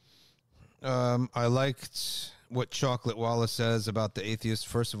 Yeah. I liked what Chocolate Wallace says about the atheist.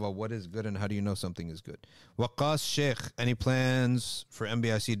 First of all, what is good and how do you know something is good? Waqas Sheikh, any plans for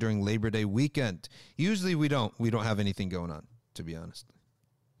MBIC during Labor Day weekend? Usually we don't. We don't have anything going on, to be honest.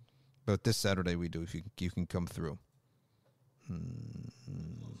 But this Saturday we do, if you can come through.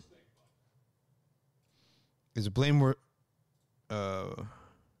 Is it blame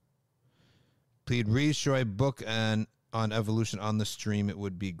please read Shoy book and on evolution on the stream? It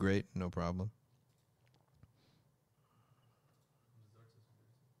would be great. No problem.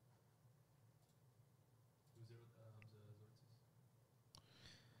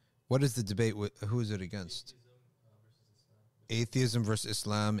 What is the debate with? Who is it against? Atheism versus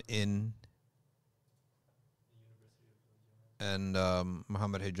Islam in and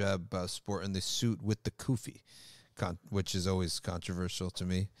Muhammad hijab sporting the suit with the kufi, which is always controversial to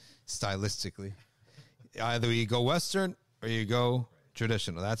me, stylistically. Either you go Western or you go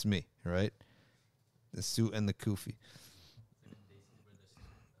traditional. That's me, right? The suit and the kufi.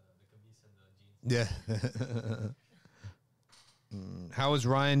 Yeah. How is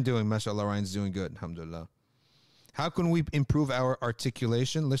Ryan doing? MashaAllah, Ryan's doing good. Alhamdulillah. How can we improve our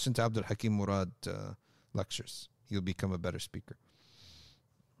articulation? Listen to Abdul Hakim Murad lectures. You'll become a better speaker.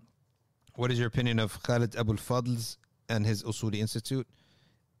 What is your opinion of Khalid Abul Fadl's and his Usuli Institute?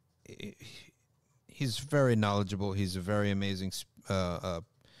 He's very knowledgeable. He's a very amazing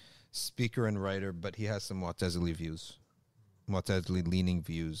speaker and writer, but he has some Mu'tazili views, Mu'tazili leaning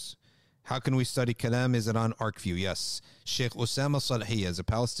views. How can we study Kalam? Is it on ArcView? Yes. Sheikh Osama Salahi is a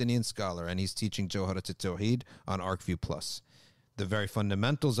Palestinian scholar, and he's teaching Jawharat al-Tawheed on ArcView Plus. The very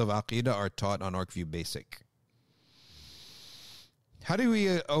fundamentals of Aqidah are taught on ArcView Basic. How do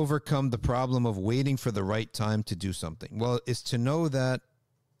we overcome the problem of waiting for the right time to do something? Well, it's to know that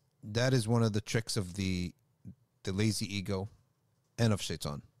that is one of the tricks of the lazy ego and of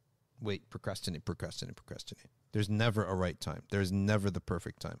shaitan. Wait, procrastinate. There's never a right time. There's never the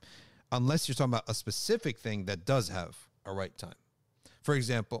perfect time. Unless you're talking about a specific thing that does have a right time. For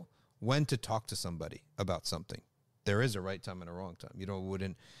example, when to talk to somebody about something. There is a right time and a wrong time. You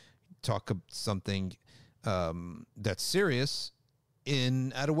wouldn't talk something that's serious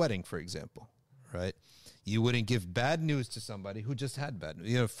at a wedding, for example, right? You wouldn't give bad news to somebody who just had bad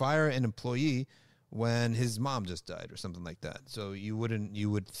news. Fire an employee when his mom just died or something like that. So you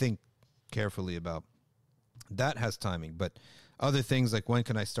would think carefully about that. Has timing, but other things like when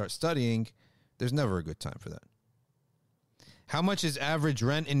can I start studying, there's never a good time for that. How much is average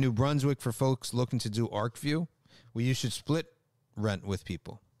rent in New Brunswick for folks looking to do ArcView? Well, you should split rent with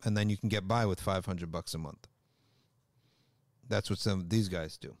people, and then you can get by with $500 a month. That's what some of these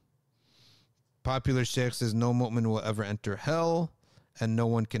guys do. Popular Sheikh says no mu'min will ever enter hell, and no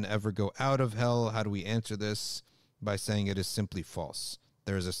one can ever go out of hell. How do we answer this? By saying it is simply false.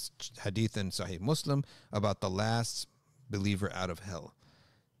 There is a hadith in Sahih Muslim about the last believer out of hell.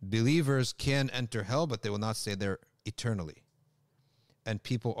 Believers can enter hell, but they will not stay there eternally. And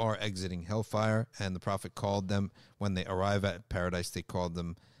people are exiting hellfire, and the Prophet called them, when they arrive at paradise,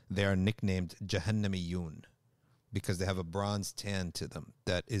 they are nicknamed Jahannamiyun, because they have a bronze tan to them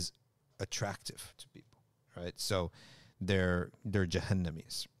that is attractive to people, right? So they're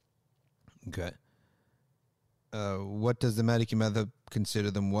Jahannamis. Okay. What does the Maliki Madhab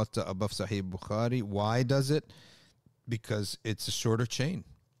consider the Muwatta above Sahih Bukhari? Why does it? Because it's a shorter chain,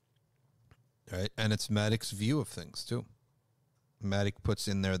 right? And it's Malik's view of things too. Malik puts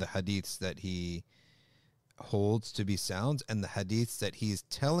in there the hadiths that he holds to be sound and the hadiths that he is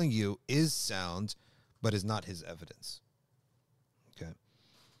telling you is sound but is not his evidence. Okay.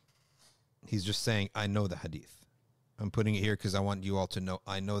 He's just saying, I know the hadith. I'm putting it here because I want you all to know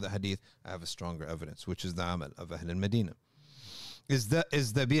I know the hadith. I have a stronger evidence, which is the amal of Ahl al-Madinah. Is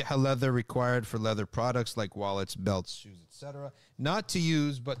dhabiha leather required for leather products like wallets, belts, shoes, etc.? Not to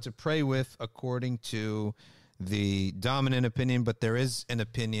use, but to pray with, according to the dominant opinion. But there is an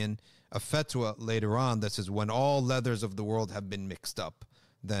opinion, a fatwa later on, that says when all leathers of the world have been mixed up,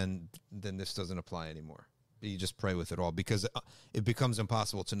 then this doesn't apply anymore. You just pray with it all, because it becomes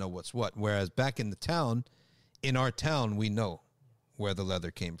impossible to know what's what. Whereas back in our town, we know where the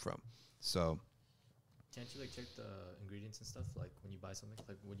leather came from. So can't you check the ingredients and stuff, like when you buy something?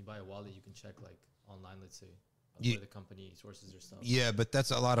 Like when you buy a wallet, you can check online, let's say, where the company sources their stuff. Yeah, but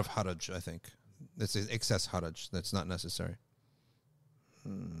that's a lot of haraj, I think. That's excess haraj. That's not necessary.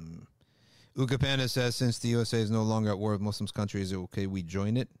 Ukapana says, since the USA is no longer at war with Muslim countries, is it okay we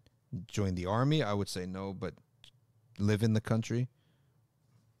join it? Join the army? I would say no, but live in the country?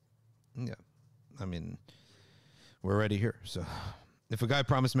 Yeah. I mean, we're already here. So if a guy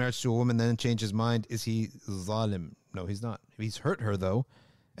promised marriage to a woman then changed his mind, is he zalim? No, he's not. He's hurt her, though,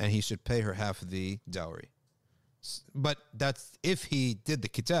 and he should pay her half the dowry. But that's if he did the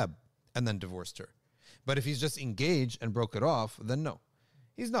kitab and then divorced her. But if he's just engaged and broke it off, then no.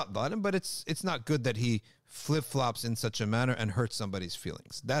 He's not zalim, but it's not good that he flip-flops in such a manner and hurts somebody's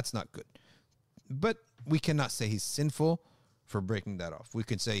feelings. That's not good. But we cannot say he's sinful for breaking that off. We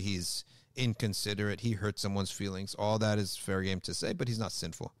could say he's inconsiderate, he hurt someone's feelings. All that is fair game to say, but he's not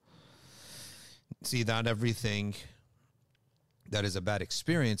sinful. See, not everything that is a bad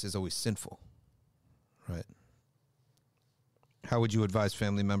experience is always sinful, right? How would you advise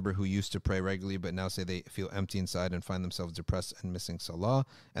family member who used to pray regularly but now say they feel empty inside and find themselves depressed and missing salah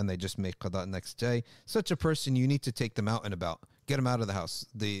and they just make qada next day? Such a person, you need to take them out and about. Get them out of the house.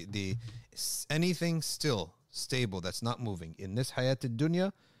 The anything still stable that's not moving in this hayat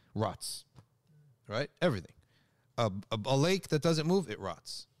dunya rots, right? Everything. A lake that doesn't move, it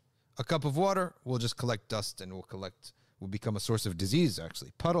rots. A cup of water will just collect dust and will become a source of disease,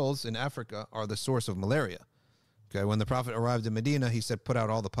 actually. Puddles in Africa are the source of malaria. Okay, when the Prophet arrived in Medina, he said, put out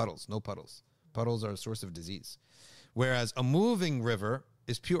all the puddles, no puddles. Puddles are a source of disease. Whereas a moving river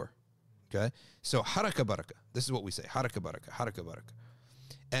is pure. Okay? So haraka baraka. This is what we say. Haraka baraka, haraka baraka.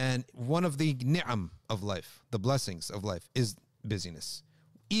 And one of the ni'am of life, the blessings of life, is busyness.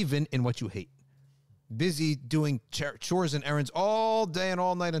 Even in what you hate. Busy doing chores and errands all day and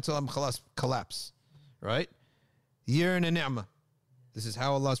all night until I'm collapse. Right? You're in a ni'mah. This is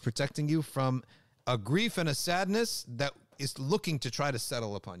how Allah is protecting you from a grief and a sadness that is looking to try to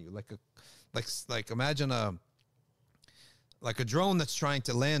settle upon you. Like imagine a drone that's trying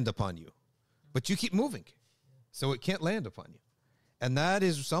to land upon you. But you keep moving. So it can't land upon you. And that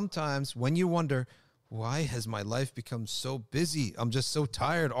is sometimes when you wonder, why has my life become so busy? I'm just so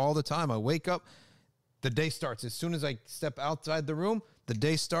tired all the time. I wake up, the day starts. As soon as I step outside the room, the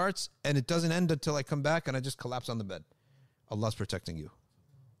day starts, and it doesn't end until I come back and I just collapse on the bed. Allah's protecting you.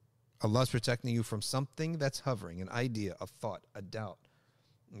 Allah's protecting you from something that's hovering, an idea, a thought, a doubt.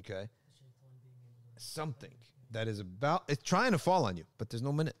 Okay? Something that is it's trying to fall on you, but there's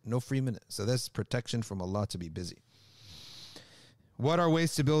no free minute. So that's protection from Allah to be busy. What are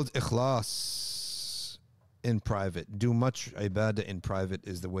ways to build ikhlas in private? Do much ibadah in private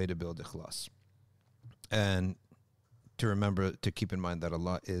is the way to build ikhlas. And to remember to keep in mind that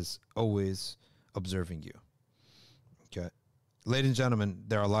Allah is always observing you. Okay. Ladies and gentlemen,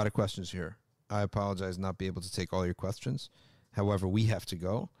 there are a lot of questions here. I apologize not be able to take all your questions. However, we have to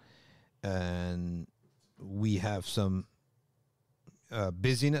go. And we have some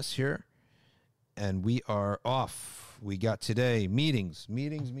busyness here. And we are off. We got today meetings,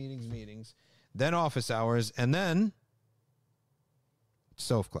 then office hours, and then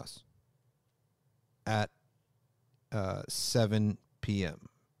Sof class at 7 p.m.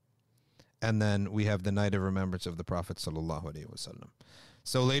 And then we have the night of remembrance of the Prophet sallallahu alaihi wasallam.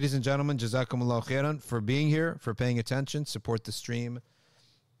 So, ladies and gentlemen, jazakumullahu khairan for being here, for paying attention. Support the stream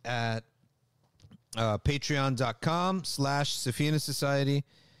at patreon.com/Safina Society.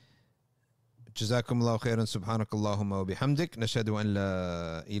 جزاكم الله خيرا سبحانك اللهم وبحمدك نشهد أن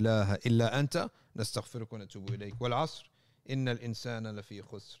لا إله إلا أنت نستغفرك ونتوب إليك والعصر إن الإنسان لفي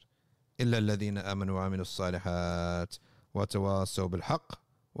خسر إلا الذين آمنوا وعملوا الصالحات وتواصوا بالحق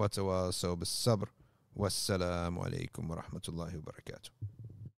وتواصوا بالصبر والسلام عليكم ورحمة الله وبركاته.